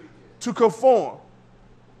doing. To conform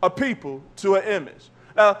a people to an image.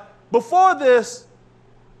 Now, before this,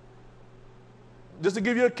 just to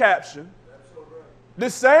give you a caption,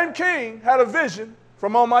 this same king had a vision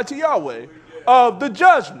from Almighty Yahweh of the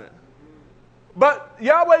judgment. But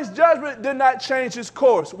Yahweh's judgment did not change his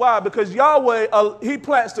course. Why? Because Yahweh, he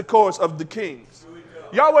plants the course of the kings.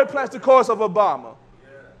 Yahweh plants the course of Obama,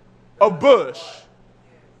 of Bush,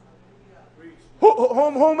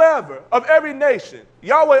 whomever, of every nation.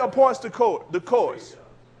 Yahweh appoints the course.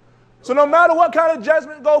 So no matter what kind of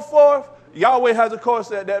judgment go forth, Yahweh has a course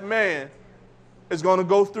that man is going to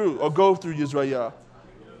go through Yisrael.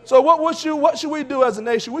 So what should we do as a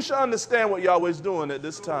nation? We should understand what Yahweh is doing at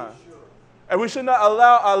this time. And we should not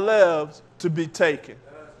allow our lives to be taken.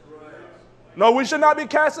 No, we should not be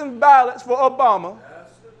casting ballots for Obama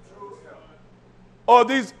or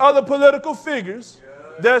these other political figures.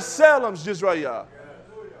 They're selling Yisrael.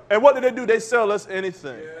 And what do? They sell us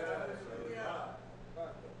anything.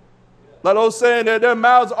 Like those saying that their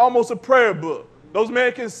mouths are almost a prayer book. Those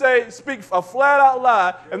men can speak a flat-out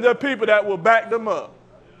lie, and there are people that will back them up.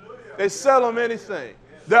 They sell them anything.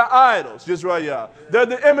 They're idols, Yisrael. They're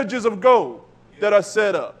the images of gold that are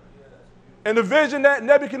set up. In the vision that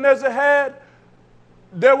Nebuchadnezzar had,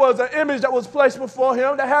 there was an image that was placed before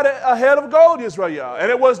him that had a head of gold, Yisrael,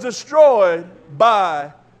 and it was destroyed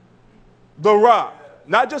by the rock.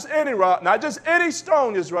 Not just any rock, not just any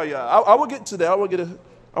stone, Yisrael. I will get to that. I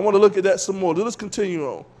want to look at that some more. Let's continue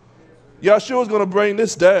on. Yahshua is going to bring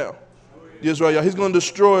this down, Yisrael. He's going to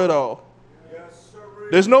destroy it all.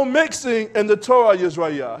 There's no mixing in the Torah,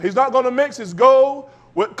 Yisrael. He's not going to mix his gold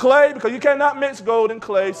with clay, because you cannot mix gold and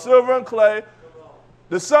clay, silver and clay.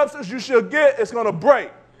 The substance you should get is going to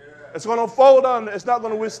break. It's going to fold under. It's not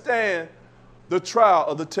going to withstand the trial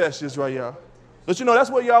of the test, Yisrael. But you know, that's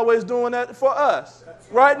what Yahweh is doing that for us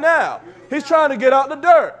right now. He's trying to get out the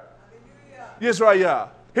dirt, Yisrael.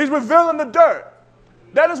 He's revealing the dirt.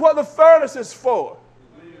 That is what the furnace is for.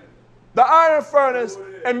 The iron furnace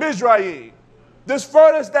in Mizraim. This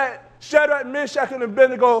furnace that Shadrach, Meshach, and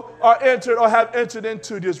Abednego are entered or have entered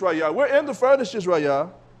into, Yisrael. We're in the furnace,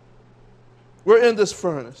 Yisrael. We're in this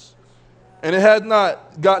furnace. And it has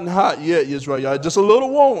not gotten hot yet, Yisrael. Just a little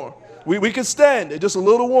warm. We can stand it, just a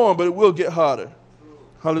little warm, but it will get hotter.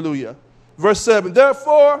 Hallelujah. Verse 7.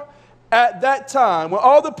 Therefore, at that time, when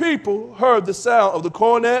all the people heard the sound of the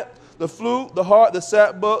cornet, the flute, the harp, the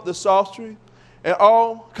sackbut, the psaltery, and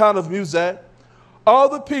all kind of music, all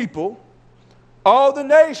the people, all the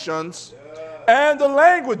nations, and the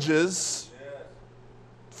languages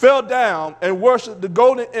fell down and worshiped the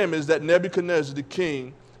golden image that Nebuchadnezzar the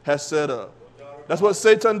king has set up. That's what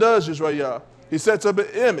Satan does, Yisrael. He sets up an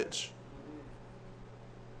image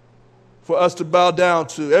for us to bow down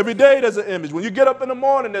to. Every day there's an image. When you get up in the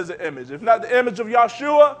morning, there's an image. If not the image of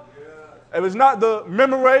Yahshua, if it's not the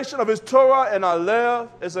memoration of his Torah and our Lev,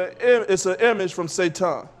 it's an image from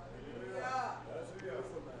Satan.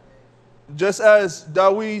 Just as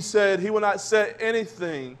Dawid said, he will not set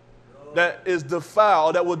anything that is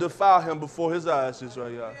defiled, that will defile him before his eyes,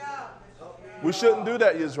 Israel. We shouldn't do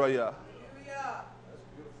that, Israel.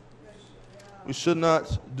 We should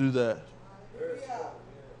not do that.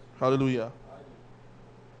 Hallelujah.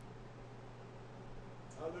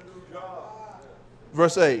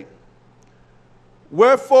 Verse 8.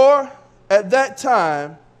 Wherefore, at that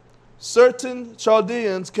time, certain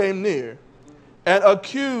Chaldeans came near and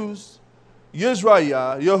accused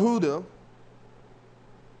Yisrael, Yehuda.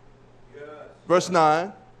 Verse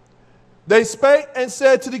 9. They spake and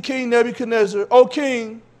said to the king Nebuchadnezzar, O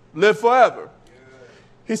king, live forever.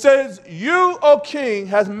 He says, you, O king,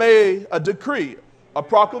 has made a decree, a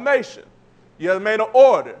proclamation. You have made an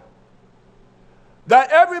order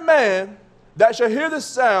that every man that shall hear the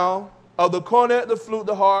sound of the cornet, the flute,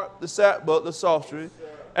 the harp, the sackbut, the psaltery,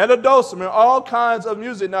 and the dulcimer, all kinds of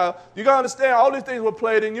music. Now, you got to understand, all these things were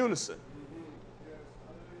played in unison.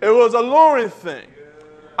 It was a luring thing.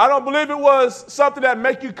 I don't believe it was something that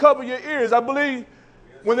make you cover your ears. I believe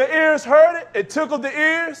when the ears heard it, it tickled the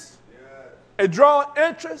ears. It drew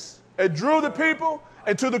interest. It drew the people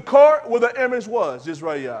into the court where the image was, just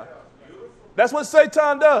right here. That's what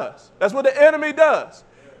Satan does. That's what the enemy does.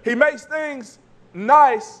 He makes things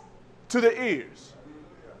nice to the ears.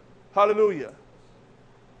 Hallelujah.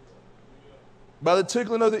 By the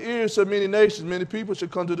tickling of the ears of many nations, many people should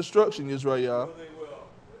come to destruction, Israel.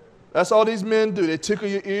 That's all these men do. They tickle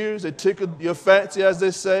your ears. They tickle your fancy, as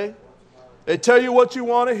they say. They tell you what you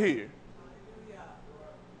want to hear.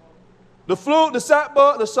 The flute, the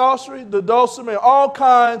sackbut, the psaltery, the dulcimer, all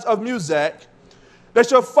kinds of music, they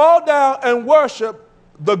shall fall down and worship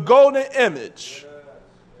the golden image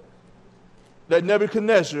that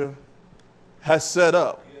Nebuchadnezzar has set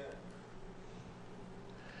up.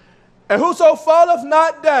 And whoso falleth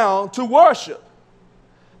not down to worship,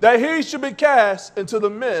 that he should be cast into the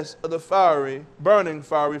midst of the burning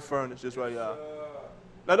fiery furnace, Yisrael.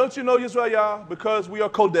 Now don't you know, Yisrael, because we are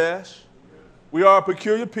Kodesh, we are a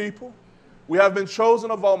peculiar people, we have been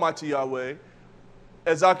chosen of Almighty Yahweh.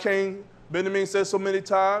 As Zawkane Benjamin says so many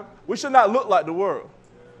times, we should not look like the world.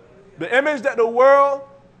 The image that the world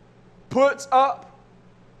puts up,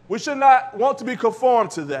 we should not want to be conformed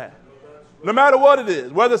to that. No matter what it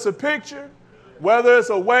is, whether it's a picture, whether it's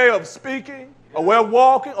a way of speaking, a way of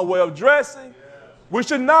walking, a way of dressing, we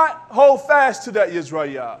should not hold fast to that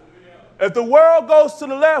YHWH. If the world goes to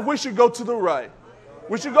the left, we should go to the right.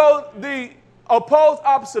 We should go the opposed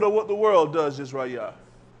opposite of what the world does, YHWH.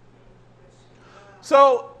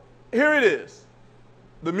 So here it is.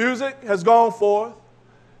 The music has gone forth,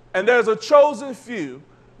 and there's a chosen few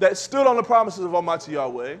that stood on the promises of Almighty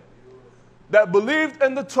Yahweh, that believed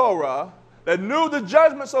in the Torah, that knew the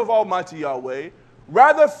judgments of Almighty Yahweh,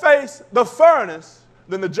 rather face the furnace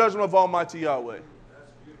than the judgment of Almighty Yahweh.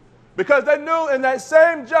 Because they knew in that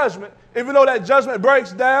same judgment, even though that judgment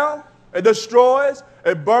breaks down, it destroys,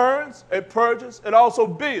 it burns, it purges, it also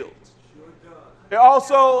builds. It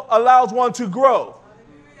also allows one to grow,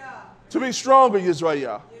 to be stronger,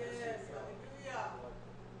 YHWH.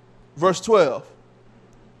 Verse 12.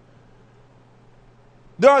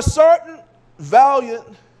 There are certain valiant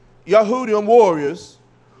Yahudim warriors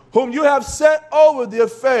whom you have set over the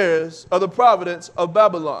affairs of the providence of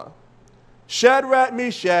Babylon, Shadrach,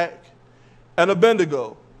 Meshach, and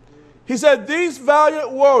Abednego. He said, these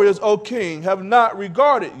valiant warriors, O king, have not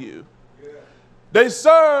regarded you. They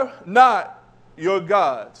serve not your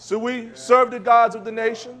gods. So we serve the gods of the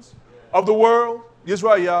nations, of the world,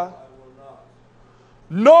 YHWH,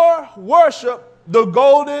 nor worship the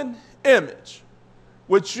golden image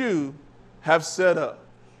which you have set up.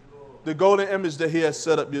 The golden image that he has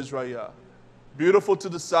set up, YHWH. Beautiful to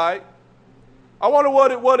the sight. I wonder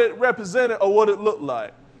what it represented or what it looked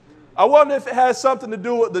like. I wonder if it has something to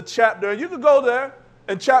do with the chapter. And you could go there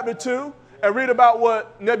in chapter 2 and read about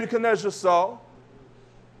what Nebuchadnezzar saw.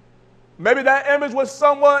 Maybe that image was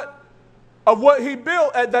somewhat of what he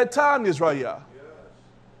built at that time, YHWH.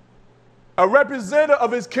 A representative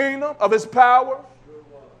of his kingdom, of his power,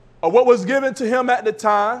 of what was given to him at the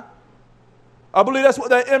time. I believe that's what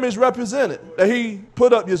that image represented, that he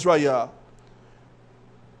put up, YHWH.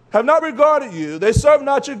 Have not regarded you, they serve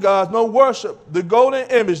not your gods, nor worship the golden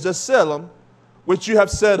image, the Selim, which you have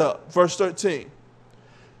set up. Verse 13.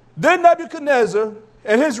 Then Nebuchadnezzar,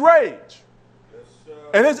 in his rage,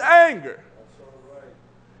 and his anger,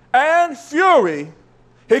 and fury,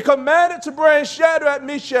 he commanded to bring Shadrach,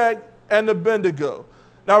 Meshach, and Abednego.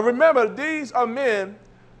 Now remember, these are men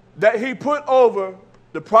that he put over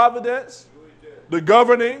the providence, the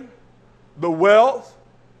governing, the wealth,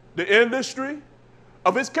 the industry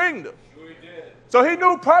of his kingdom. So he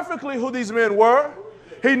knew perfectly who these men were.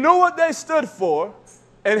 He knew what they stood for,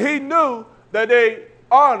 and he knew that they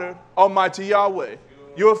honored Almighty Yahweh.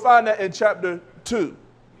 You will find that in chapter 2.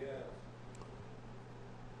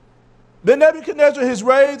 Then Nebuchadnezzar, his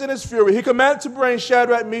rage and his fury, he commanded to bring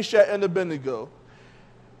Shadrach, Meshach, and Abednego.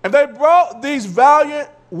 And they brought these valiant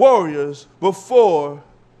warriors before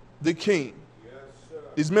the king.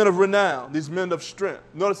 These men of renown, these men of strength.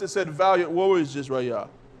 Notice it said valiant warriors, YHWH.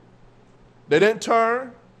 They didn't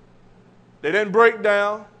turn. They didn't break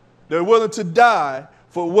down. They're willing to die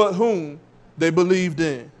for whom they believed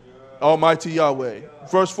in. Almighty Yahweh.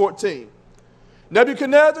 Verse 14.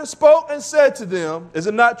 Nebuchadnezzar spoke and said to them, is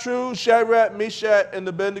it not true, Shadrach, Meshach, and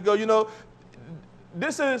Abednego? You know,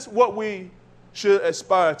 this is what we should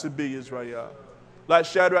aspire to be, YHWH. Like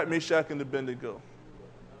Shadrach, Meshach, and Abednego.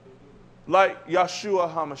 Like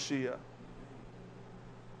YHWH HaMashiach.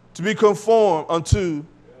 To be conformed unto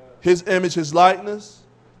his image, his likeness,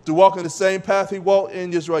 to walk in the same path he walked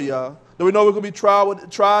in, YHWH. That we know we're going to be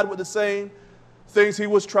tried with the same things he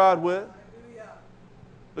was tried with.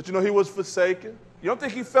 But you know, he was forsaken. You don't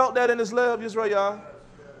think he felt that in his love, YHWH?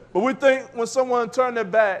 But we think when someone turned their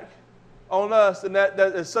back on us, and that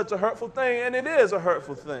is such a hurtful thing, and it is a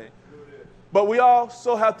hurtful thing. But we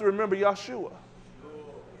also have to remember Yahshua.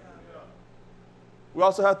 We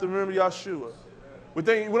also have to remember Yahshua. We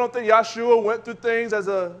don't think Yahshua went through things as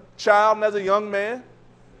a child and as a young man.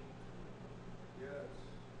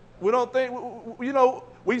 We don't think, you know,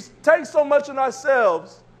 we take so much in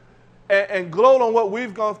ourselves and gloat on what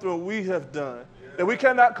we've gone through and we have done, that we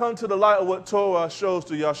cannot come to the light of what Torah shows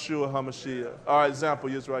to YHWH HaMashiach, our example,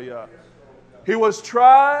 YHWH. He was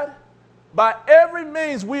tried by every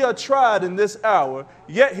means we are tried in this hour,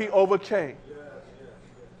 yet he overcame.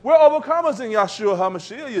 We're overcomers in YHWH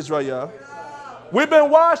HaMashiach, YHWH. We've been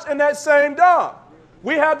washed in that same dawn.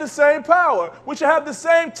 We have the same power. We should have the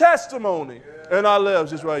same testimony in our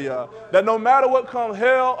lives, YHWH. That no matter what comes,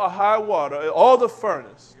 hell or high water, or the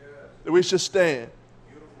furnace, that we should stand.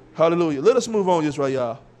 Hallelujah. Let us move on,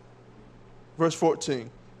 YHWH. Verse 14.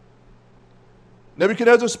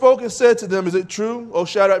 Nebuchadnezzar spoke and said to them, is it true, O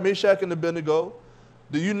Shadrach, Meshach, and Abednego,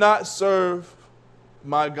 do you not serve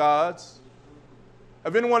my gods?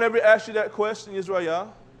 Have anyone ever asked you that question,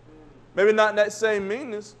 Israel? Maybe not in that same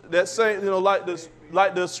meanness, that same, like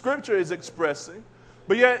the scripture is expressing,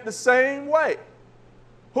 but yet the same way.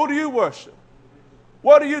 Who do you worship?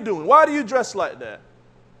 What are you doing? Why do you dress like that?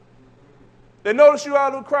 They notice you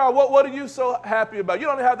out of the crowd. What are you so happy about? You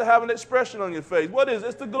don't have to have an expression on your face. What is it?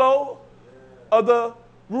 It's the glow of the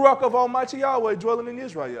Ruach of Almighty Yahweh dwelling in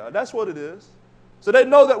Israel. That's what it is. So they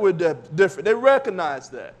know that we're different. They recognize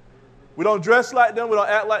that. We don't dress like them. We don't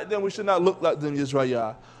act like them. We should not look like them,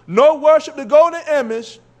 Israel. Nor worship the golden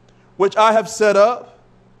image which I have set up.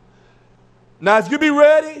 Now, if you be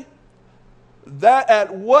ready, that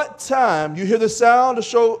at what time you hear the sound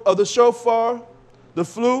of the shofar, the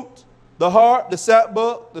flute, the harp, the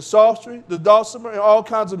sackbut, the psaltery, the dulcimer, and all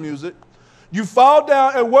kinds of music, you fall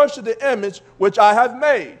down and worship the image which I have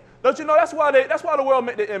made. Don't you know that's why the world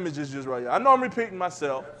make the images, Israel? I know I'm repeating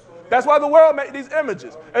myself. That's why the world make these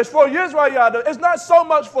images. It's for Israel. It's not so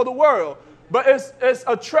much for the world, but it's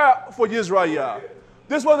a trap for Israel.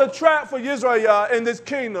 This was a trap for Israel in this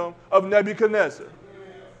kingdom of Nebuchadnezzar.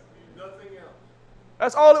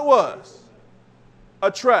 That's all it was,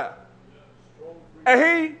 a trap. And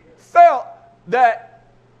he felt that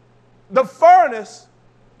the furnace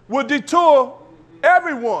would detour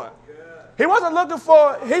everyone. He wasn't looking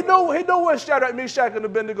for, he knew where Shadrach, Meshach, and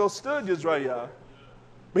Abednego stood, Israel.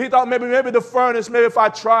 But he thought maybe the furnace, maybe if I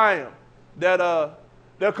try them, that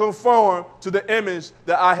they'll conform to the image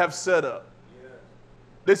that I have set up.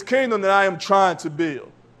 This kingdom that I am trying to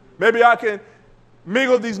build. Maybe I can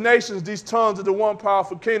mingle these nations, these tongues into one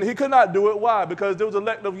powerful kingdom. He could not do it. Why? Because there was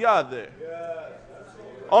elect of Yah there.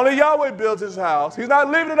 Only Yahweh builds his house. He's not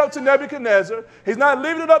leaving it up to Nebuchadnezzar. He's not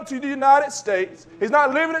leaving it up to the United States. He's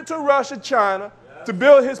not leaving it to Russia, China, to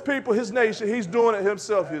build his people, his nation. He's doing it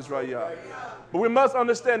himself, Israel. But we must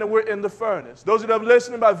understand that we're in the furnace. Those that are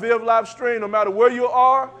listening by via live stream, no matter where you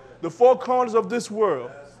are, the four corners of this world,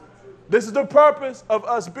 this is the purpose of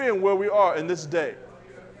us being where we are in this day.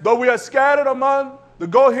 Though we are scattered among the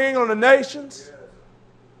Goyim on the nations,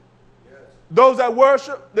 those that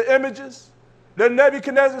worship the images, the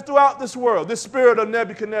Nebuchadnezzar throughout this world, this spirit of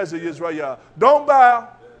Nebuchadnezzar, Israel. Don't bow.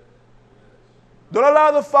 Don't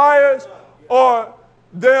allow the fires or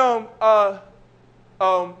them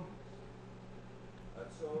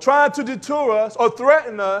trying to detour us or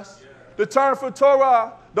threaten us to turn from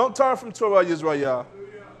Torah. Don't turn from Torah, Israel.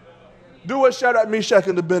 Do what Shadrach, Meshach,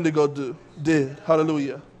 and Abednego did.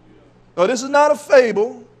 Hallelujah. Now, this is not a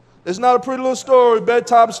fable. It's not a pretty little story,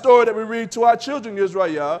 bedtime story that we read to our children,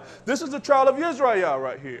 Israel. This is the trial of Israel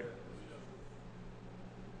right here.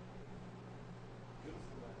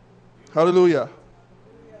 Hallelujah.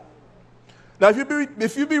 Now,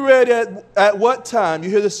 if you be ready at what time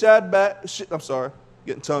you hear the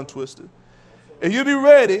getting tongue twisted. If you be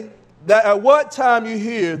ready, that at what time you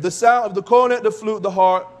hear the sound of the cornet, the flute, the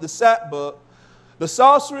harp, the sackbut, the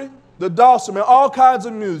psaltery, the dulcimer, all kinds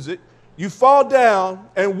of music, you fall down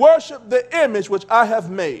and worship the image which I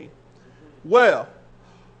have made. Well,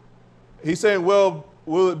 he's saying, well,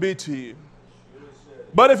 will it be to you?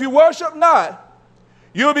 But if you worship not,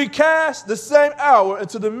 you will be cast the same hour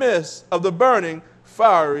into the midst of the burning,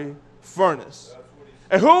 fiery furnace.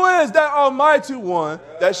 And who is that Almighty One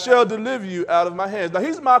that shall deliver you out of my hands? Now,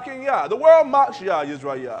 he's mocking Yah. The world mocks Yah,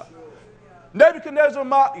 Israel. Nebuchadnezzar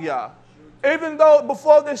mocked Yah. Even though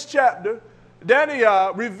before this chapter,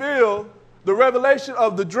 Daniel revealed the revelation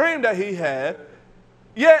of the dream that he had,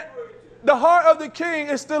 yet the heart of the king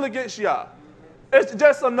is still against Yah. It's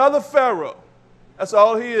just another Pharaoh. That's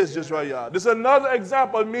all he is, just right, Yah. This is another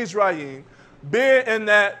example of Mizraim being in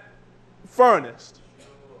that furnace.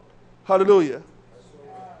 Hallelujah.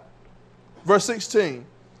 Verse 16.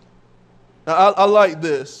 Now, I like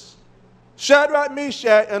this. Shadrach,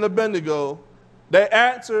 Meshach, and Abednego, they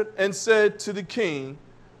answered and said to the king,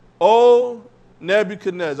 O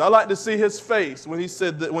Nebuchadnezzar. I like to see his face when they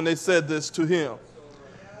said this to him.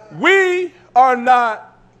 We are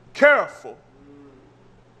not careful.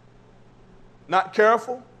 Not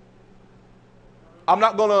careful. I'm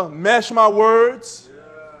not going to mesh my words.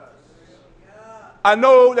 I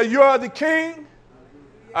know that you are the king.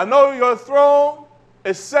 I know your throne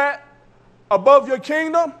is set above your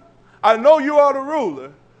kingdom. I know you are the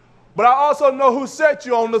ruler. But I also know who set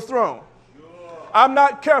you on the throne. I'm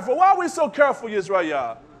not careful. Why are we so careful,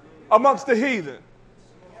 Israel? Amongst the heathen,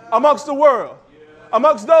 amongst the world,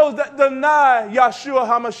 amongst those that deny Yahshua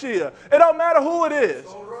HaMashiach. It don't matter who it is.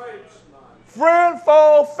 Friend,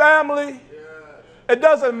 foe, family, it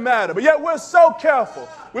doesn't matter. But yet we're so careful.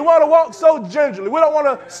 We want to walk so gingerly. We don't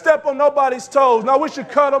want to step on nobody's toes. No, we should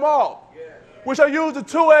cut them off. We shall use the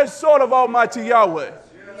two-edged sword of Almighty Yahweh.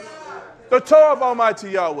 The Torah of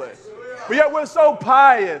Almighty Yahweh. But yet we're so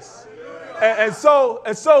pious and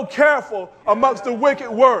so careful amongst the wicked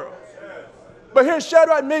world. But here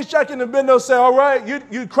Shadrach, Meshach, and Abednego say, all right,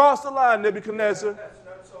 you crossed the line, Nebuchadnezzar.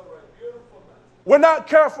 We're not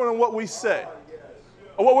careful in what we say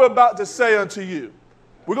or what we're about to say unto you.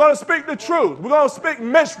 We're going to speak the truth. We're going to speak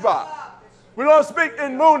mishpah. We're going to speak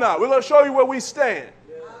in Munah. We're going to show you where we stand.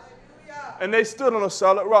 And they stood on a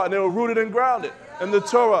solid rock, and they were rooted and grounded in the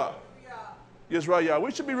Torah. YHWH.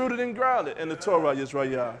 We should be rooted and grounded in the Torah,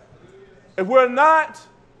 YHWH. If we're not,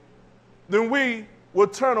 then we will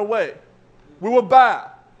turn away. We will bow.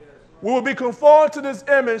 We will be conformed to this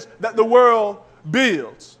image that the world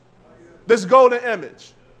builds. This golden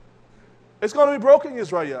image. It's going to be broken,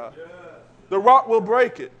 YHWH. The rock will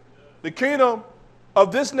break it. The kingdom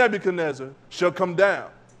of this Nebuchadnezzar shall come down.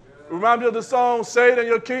 Remind me of the song, Satan,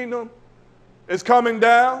 your kingdom is coming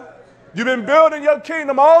down. You've been building your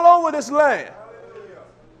kingdom all over this land.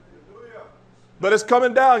 But it's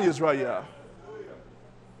coming down, YHWH.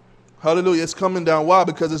 Hallelujah. It's coming down. Why?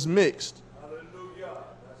 Because it's mixed.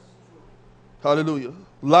 Hallelujah.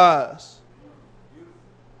 Lies.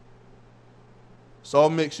 It's all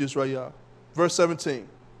mixed, YHWH. Verse 17.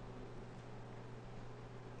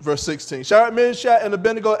 Verse 16. Shadrach, Meshach, and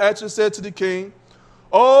Abednego answered and said to the king,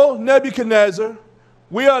 O Nebuchadnezzar,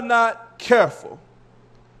 we are not careful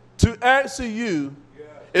to answer you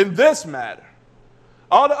in this matter.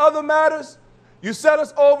 All the other matters, you set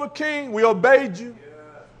us over, king. We obeyed you.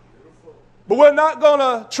 But we're not going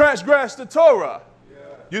to transgress the Torah.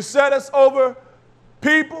 You set us over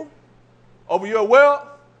people, over your wealth,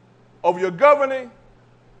 over your governing.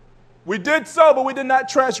 We did so, but we did not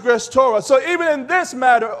transgress Torah. So even in this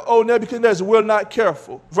matter, O Nebuchadnezzar, we're not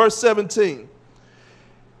careful. Verse 17.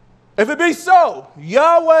 If it be so,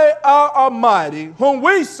 Yahweh our Almighty, whom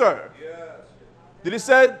we serve. Did he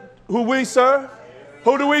say who we serve?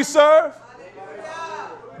 Who do we serve?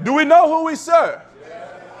 Do we know who we serve?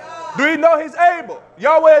 Do we know he's able?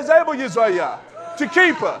 Yahweh is able, YHWH, to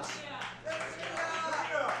keep us.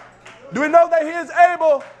 Do we know that he is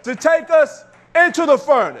able to take us into the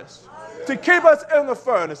furnace, to keep us in the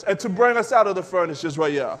furnace, and to bring us out of the furnace,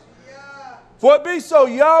 YHWH? For it be so,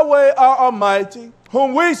 Yahweh our Almighty,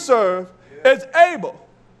 whom we serve, is able.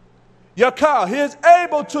 Yakah, he is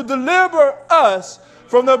able to deliver us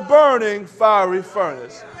from the burning fiery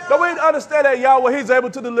furnace. Don't we understand that Yahweh, he's able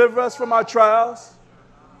to deliver us from our trials,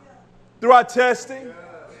 through our testing?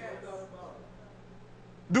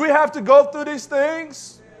 Do we have to go through these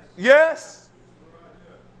things? Yes.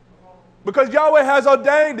 Because Yahweh has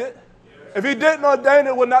ordained it. If he didn't ordain it,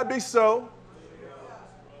 it would not be so.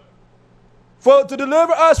 For to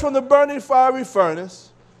deliver us from the burning fiery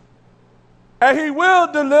furnace, and he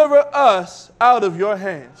will deliver us out of your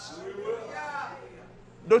hands.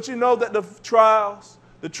 Don't you know that the trials,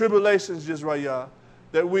 the tribulations, YHWH,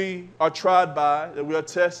 that we are tried by, that we are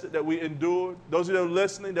tested, that we endured, those of you that are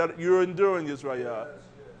listening, that you're enduring, YHWH.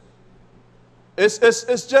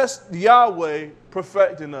 It's just Yahweh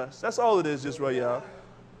perfecting us. That's all it is, YHWH.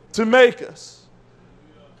 To make us,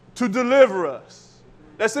 to deliver us.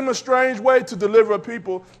 That seems a strange way to deliver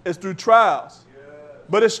people is through trials.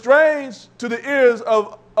 But it's strange to the ears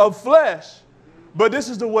of flesh. But this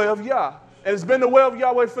is the way of Yah. And it's been the way of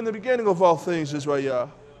Yahweh from the beginning of all things, YHWH.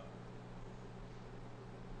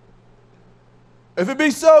 If it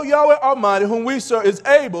be so, Yahweh Almighty, whom we serve, is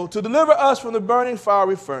able to deliver us from the burning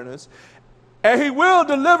fiery furnace, and he will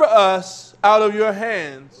deliver us out of your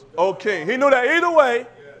hands, O king. He knew that either way,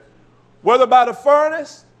 whether by the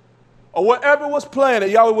furnace or whatever was planned, that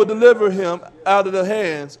Yahweh would deliver him out of the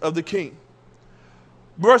hands of the king.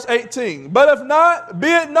 Verse 18, but if not, be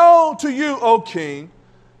it known to you, O king,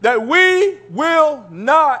 that we will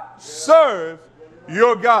not serve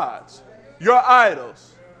your gods, your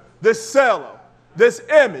idols, this Selah, this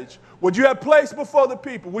image, what you have placed before the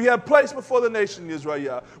people, we have placed before the nation,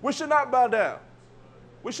 YHWH. We should not bow down.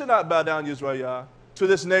 We should not bow down, YHWH, to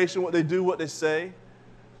this nation, what they do, what they say,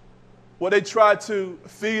 what they try to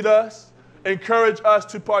feed us, encourage us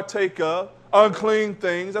to partake of, unclean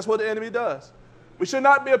things. That's what the enemy does. We should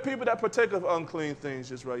not be a people that partake of unclean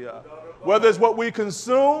things, YHWH. Whether it's what we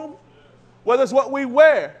consume, whether it's what we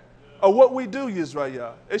wear, or what we do,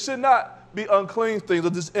 YHWH. It should not be unclean things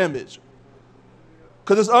of this image.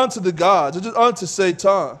 Because it's unto the gods. It's just unto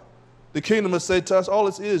Satan. The kingdom of Satan. That's all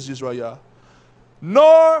it is, YHWH.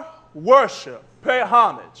 Nor worship, pay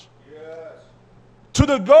homage to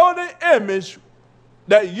the golden image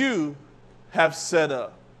that you have set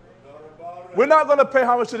up. We're not going to pay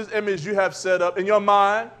homage to this image you have set up in your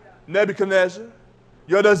mind, Nebuchadnezzar,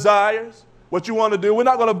 your desires, what you want to do. We're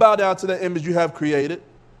not going to bow down to the image you have created.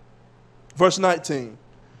 Verse 19.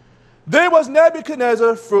 Then was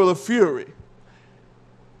Nebuchadnezzar full of fury,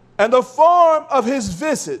 and the form of his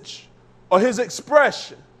visage, or his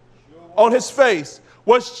expression on his face,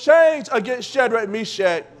 was changed against Shadrach,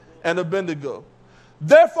 Meshach, and Abednego.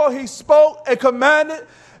 Therefore he spoke and commanded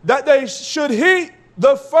that they should heat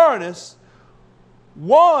the furnace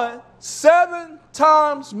 7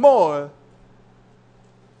 times more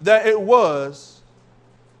than it was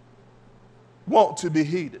wont to be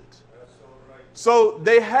heated. So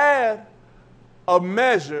they had a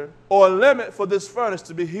measure or a limit for this furnace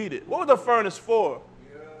to be heated. What was the furnace for?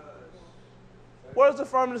 What is the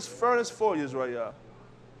furnace for, YHWH?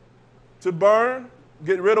 To burn,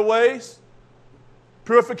 get rid of waste,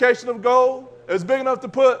 purification of gold. It was big enough to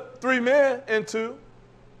put 3 men into.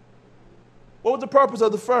 What was the purpose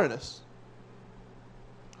of the furnace?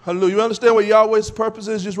 Hallelujah. You understand what Yahweh's purpose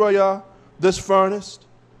is, YHWH? This furnace?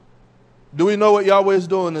 Do we know what Yahweh is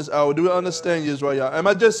doing this hour? Do we understand, YHWH? Am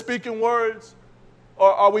I just speaking words,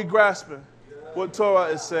 or are we grasping what Torah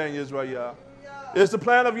is saying, YHWH? It's the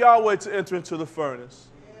plan of Yahweh to enter into the furnace.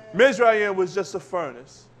 Mizraim was just a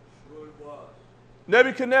furnace.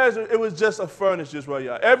 Nebuchadnezzar, it was just a furnace,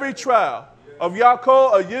 YHWH. Every trial of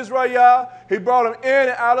Yaakov, of YHWH, he brought them in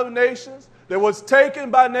and out of nations. They was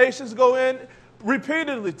taken by nations, go in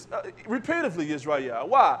repeatedly, YHWH.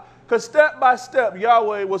 Why? Because step by step,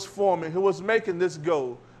 Yahweh was forming. He was making this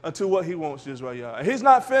go unto what he wants, YHWH. And he's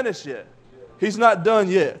not finished yet. He's not done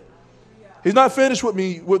yet. He's not finished with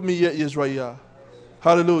me yet, YHWH.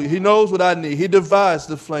 Hallelujah. He knows what I need. He divides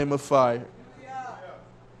the flame of fire.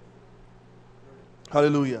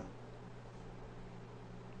 Hallelujah.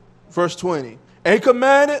 Verse 20. And he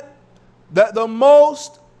commanded that the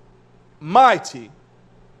most mighty,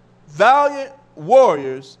 valiant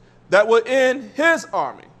warriors that were in his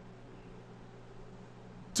army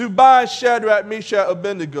to bind Shadrach, Meshach,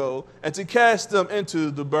 Abednego, and to cast them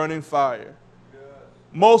into the burning fire. Yes.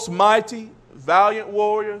 Most mighty, valiant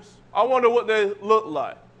warriors. I wonder what they look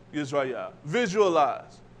like, YHWH.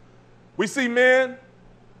 Visualize. We see men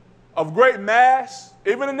of great mass,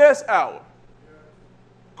 even in this hour.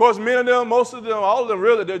 Of course, many of them, most of them, all of them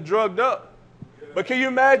really, they're drugged up. But can you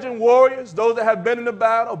imagine warriors, those that have been in the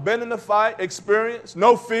battle, been in the fight, experienced,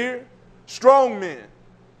 no fear, strong men.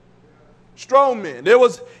 Strong men. There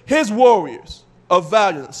was his warriors of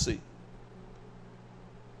valiancy.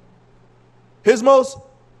 His most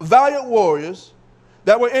valiant warriors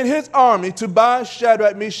that were in his army to bind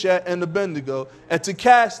Shadrach, Meshach, and Abednego and to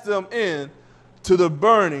cast them in to the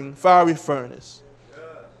burning fiery furnace.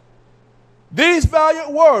 These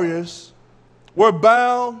valiant warriors were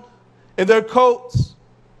bound in their coats,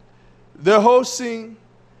 their hosen,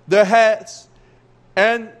 their hats,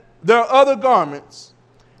 and their other garments,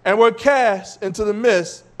 and were cast into the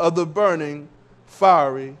midst of the burning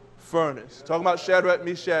fiery furnace. Talking about Shadrach,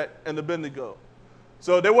 Meshach, and Abednego.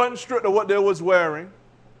 So they wasn't strict of what they was wearing,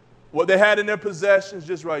 what they had in their possessions,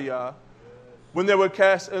 YHWH, when they were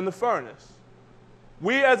cast in the furnace.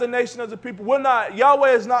 We as a nation, as a people,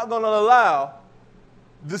 Yahweh is not going to allow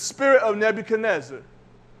the spirit of Nebuchadnezzar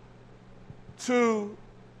to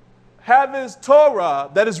have his Torah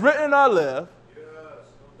that is written in our left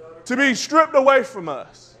to be stripped away from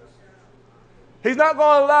us. He's not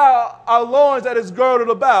going to allow our loins that is girded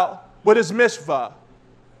about with his mishvah,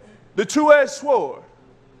 the two-edged sword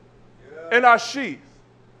in our sheath,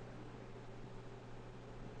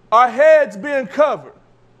 our heads being covered,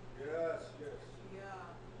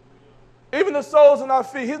 even the soles in our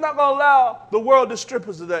feet. He's not going to allow the world to strip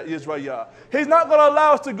us of that, YHWH. He's not going to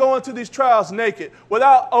allow us to go into these trials naked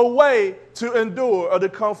without a way to endure or to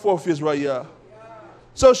come forth, YHWH.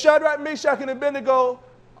 So Shadrach, Meshach, and Abednego,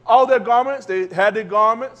 all their garments, they had their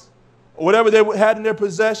garments, or whatever they had in their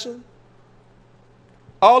possession,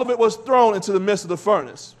 all of it was thrown into the midst of the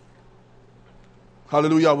furnace.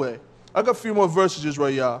 Hallelujah, Yahweh. I got a few more verses,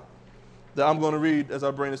 YHWH, that I'm going to read as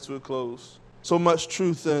I bring this to a close. So much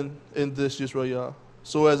truth in this, YHWH,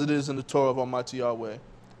 so as it is in the Torah of Almighty Yahweh.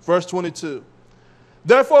 Verse 22.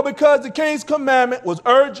 Therefore, because the king's commandment was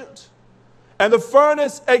urgent, and the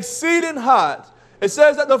furnace exceeding hot, it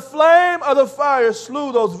says that the flame of the fire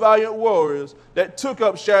slew those valiant warriors that took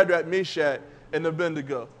up Shadrach, Meshach, and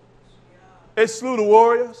Abednego. It slew the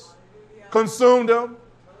warriors, consumed them,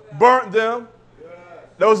 burnt them.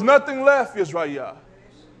 There was nothing left, YHWH.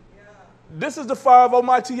 This is the fire of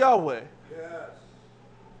Almighty Yahweh.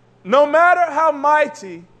 No matter how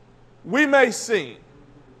mighty we may seem,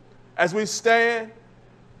 as we stand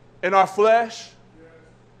in our flesh,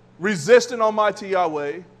 resisting Almighty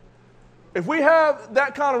Yahweh, If we have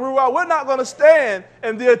that kind of ruah, we're not going to stand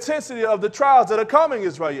in the intensity of the trials that are coming,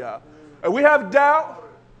 Israel. If we have doubt,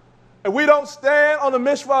 if we don't stand on the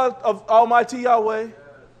mishpah of Almighty Yahweh,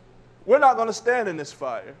 we're not going to stand in this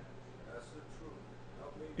fire.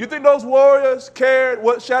 You think those warriors cared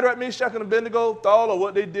what Shadrach, Meshach, and Abednego thought or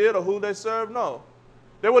what they did or who they served? No.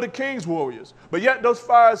 They were the king's warriors. But yet those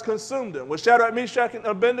fires consumed them. Was Shadrach, Meshach, and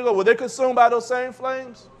Abednego, were they consumed by those same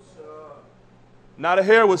flames? Not a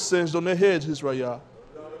hair was singed on their heads, Israel.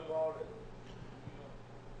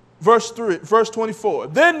 Verse 24.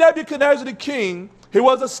 Then Nebuchadnezzar the king, he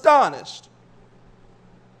was astonished,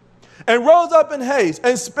 and rose up in haste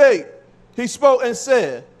and spake. He spoke and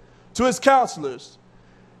said to his counselors,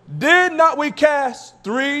 did not we cast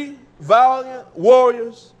 3 valiant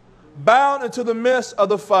warriors bound into the midst of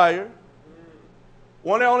the fire?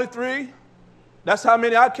 Weren't there only 3? That's how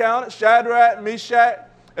many I counted, Shadrach, Meshach,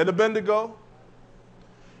 and Abednego.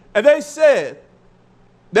 And they answered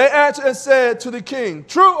and said to the king,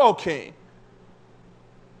 true, O king.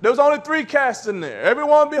 There was only 3 cast in there.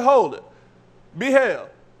 Everyone beheld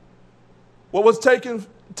what was taking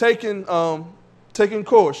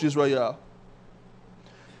course, Israel.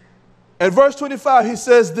 In verse 25, he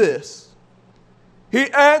says this.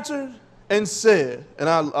 He answered and said, and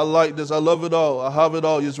I like this, I love it all, I have it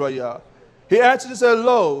all, Israel. He answered and said,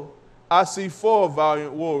 lo, I see 4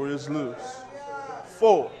 valiant warriors loose.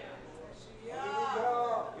 4.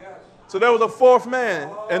 So there was a 4th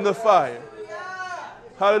man in the fire.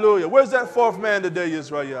 Hallelujah. Where's that 4th man today,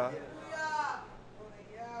 Israel?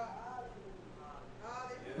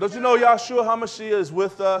 Don't you know Yahshua HaMashiach is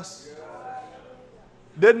with us?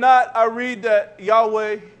 Did not I read that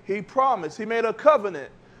Yahweh, he promised, he made a covenant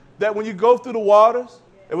that when you go through the waters,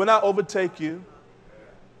 it will not overtake you.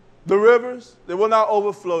 The rivers, they will not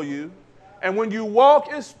overflow you. And when you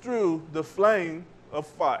walk is through the flame of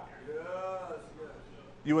fire,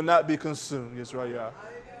 you will not be consumed, Israel.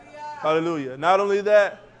 Hallelujah. Not only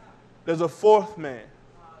that, there's a 4th man,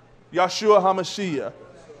 Yahshua HaMashiach,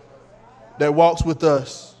 that walks with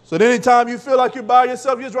us. So that anytime you feel like you're by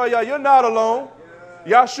yourself, Israel, you're not alone.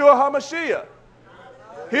 Yahshua HaMashiach,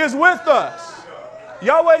 he is with us.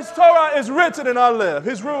 Yahweh's Torah is written in our left.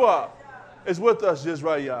 His Ruah is with us,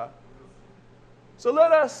 Israel. So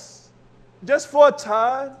let us, just for a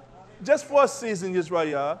time, just for a season,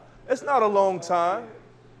 Israel, it's not a long time.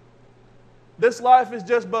 This life is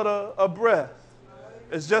just but a breath.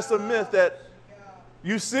 It's just a myth that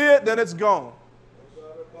you see it, then it's gone.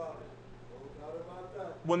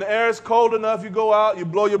 When the air is cold enough, you go out, you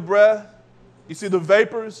blow your breath. You see the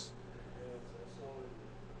vapors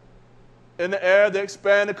in the air, they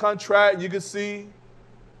expand and contract. You can see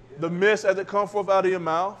the mist as it comes forth out of your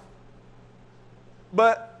mouth.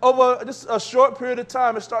 But over just a short period of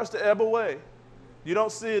time, it starts to ebb away. You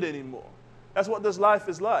don't see it anymore. That's what this life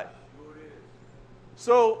is like.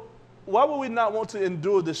 So why would we not want to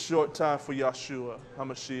endure this short time for Yahshua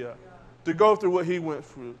HaMashiach? To go through what he went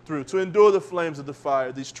through, to endure the flames of the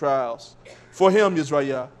fire, these trials. For him,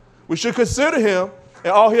 Yisrael. We should consider him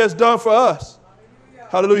and all he has done for us.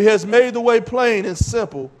 Hallelujah. He has made the way plain and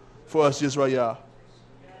simple for us, Yisrael.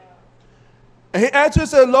 And he answered and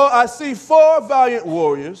said, lo, I see 4 valiant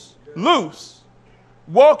warriors loose,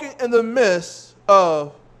 walking in the midst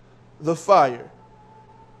of the fire.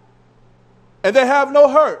 And they have no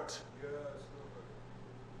hurt.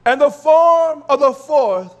 And the form of the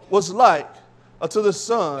 4th was like unto the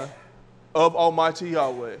Son of Almighty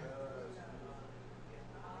Yahweh.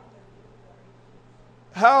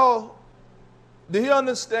 How did he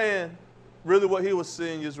understand really what he was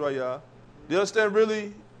seeing, Israel? Did he understand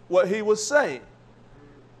really what he was saying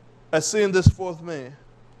as seeing this 4th man?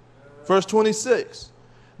 Verse 26.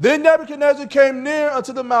 Then Nebuchadnezzar came near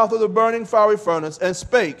unto the mouth of the burning fiery furnace and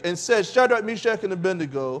spake and said, Shadrach, Meshach, and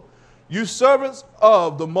Abednego, you servants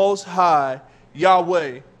of the Most High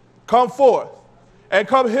Yahweh, come forth and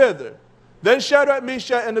come hither. Then Shadrach,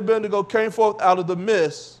 Meshach, and Abednego came forth out of the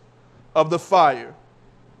midst of the fire.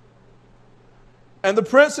 And the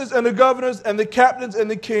princes and the governors and the captains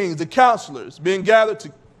and the kings, the counselors, being gathered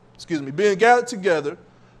together,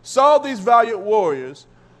 saw these valiant warriors,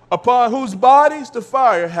 upon whose bodies the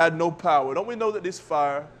fire had no power. Don't we know that this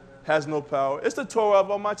fire has no power? It's the Torah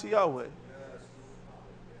of Almighty Yahweh.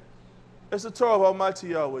 It's the Torah of Almighty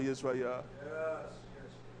Yahweh, Israel.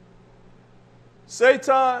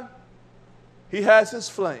 Satan, he has his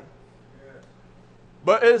flame.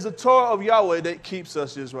 But it is the Torah of Yahweh that keeps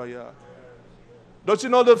us, Israel. Don't you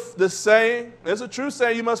know the saying? There's a true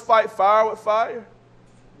saying, you must fight fire with fire.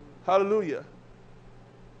 Hallelujah.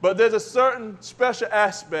 But there's a certain special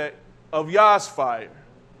aspect of Yah's fire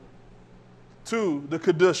to the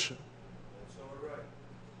Kedusha.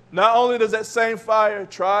 Not only does that same fire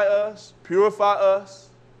try us, purify us,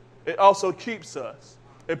 it also keeps us.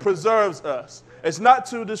 It preserves us. It's not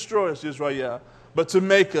to destroy us, YHWH, but to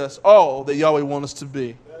make us all that Yahweh wants us to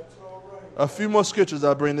be. A few more scriptures,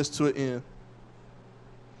 I'll bring this to an end.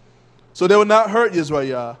 So they will not hurt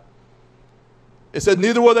YHWH. It said,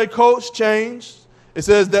 neither were their coats changed. It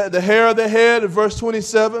says that the hair of their head, in verse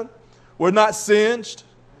 27, were not singed,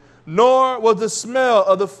 nor was the smell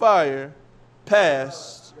of the fire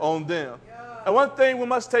passed on them. And one thing we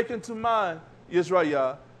must take into mind,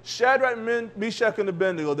 YHWH, Shadrach, Meshach, and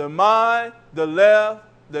Abednego, their mind, the left,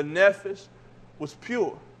 the nephesh was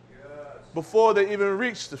pure before they even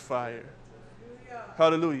reached the fire.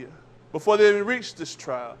 Hallelujah. Before they even reached this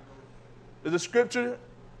trial. There's a scripture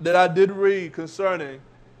that I did read concerning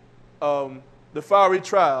the fiery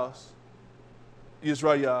trials,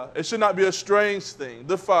 YHWH. It should not be a strange thing,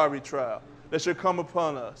 the fiery trial that should come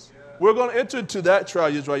upon us. We're going to enter into that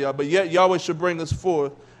trial, YHWH, but yet Yahweh should bring us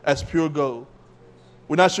forth as pure gold.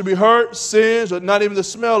 We not should be hurt, singed, or not even the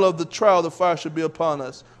smell of the trial, the fire should be upon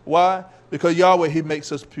us. Why? Because Yahweh, he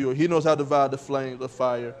makes us pure. He knows how to divide the flame, the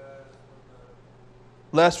fire.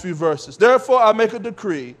 Last few verses. Therefore, I make a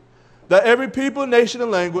decree that every people, nation,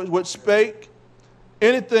 and language which spake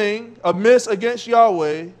anything amiss against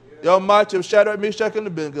Yahweh, the Almighty of Shadrach, Meshach, and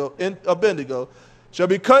Abednego, shall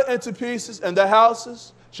be cut into pieces, and their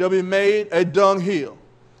houses shall be made a dunghill,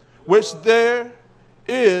 which there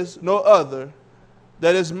is no other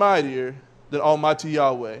that is mightier than Almighty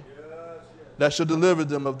Yahweh, that shall deliver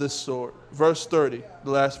them of this sort. Verse 30,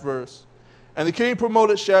 the last verse. And the king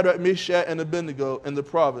promoted Shadrach, Meshach, and Abednego in the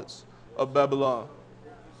province of Babylon.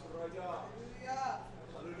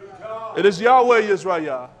 It is Yahweh,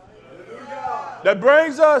 YHWH, that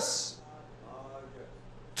brings us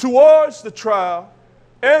towards the trial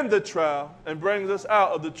and brings us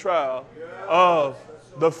out of the trial of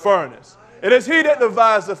the furnace. It is he that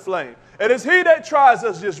divides the flame. It is he that tries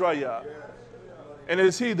us, YHWH. And it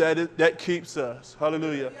is he that keeps us.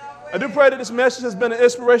 Hallelujah. I do pray that this message has been an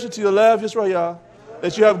inspiration to your life, YHWH,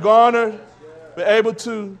 that you have garnered, been able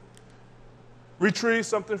to retrieve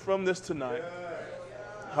something from this tonight.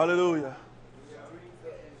 Hallelujah.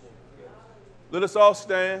 Let us all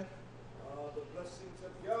stand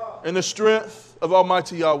in the strength of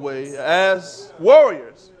Almighty Yahweh as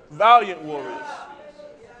warriors, valiant warriors,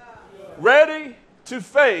 ready to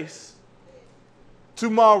face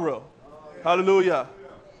tomorrow. Hallelujah.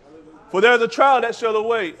 For there is a trial that shall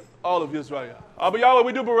await all of YHWH. Abba Yahweh,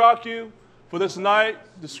 we do barak you for this night,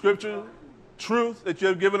 the scripture, truth that you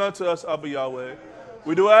have given unto us, Abba Yahweh.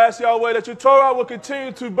 We do ask, Yahweh, that your Torah will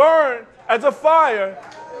continue to burn as a fire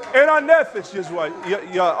in our nephesh,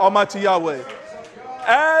 YHWH, Almighty Yahweh.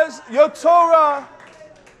 As your Torah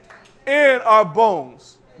in our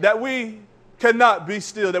bones, that we cannot be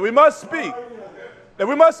still, that we must speak. That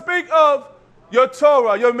we must speak of your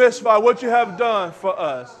Torah, your mitzvah, what you have done for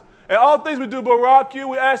us. And all things we do barak you.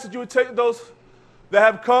 We ask that you would take those that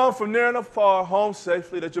have come from near and afar home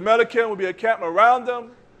safely, that your Melechim will be a camp around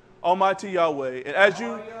them, Almighty Yahweh. And as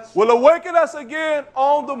you will awaken us again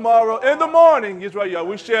on the morrow, in the morning, YHWH,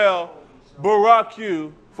 we shall barak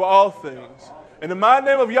you for all things. In the mighty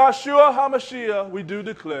name of Yahshua HaMashiach, we do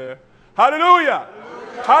declare, hallelujah,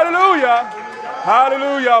 hallelujah,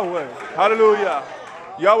 hallelujah, Yahweh, hallelujah.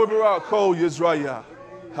 Yahweh barak kol YHWH,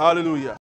 hallelujah.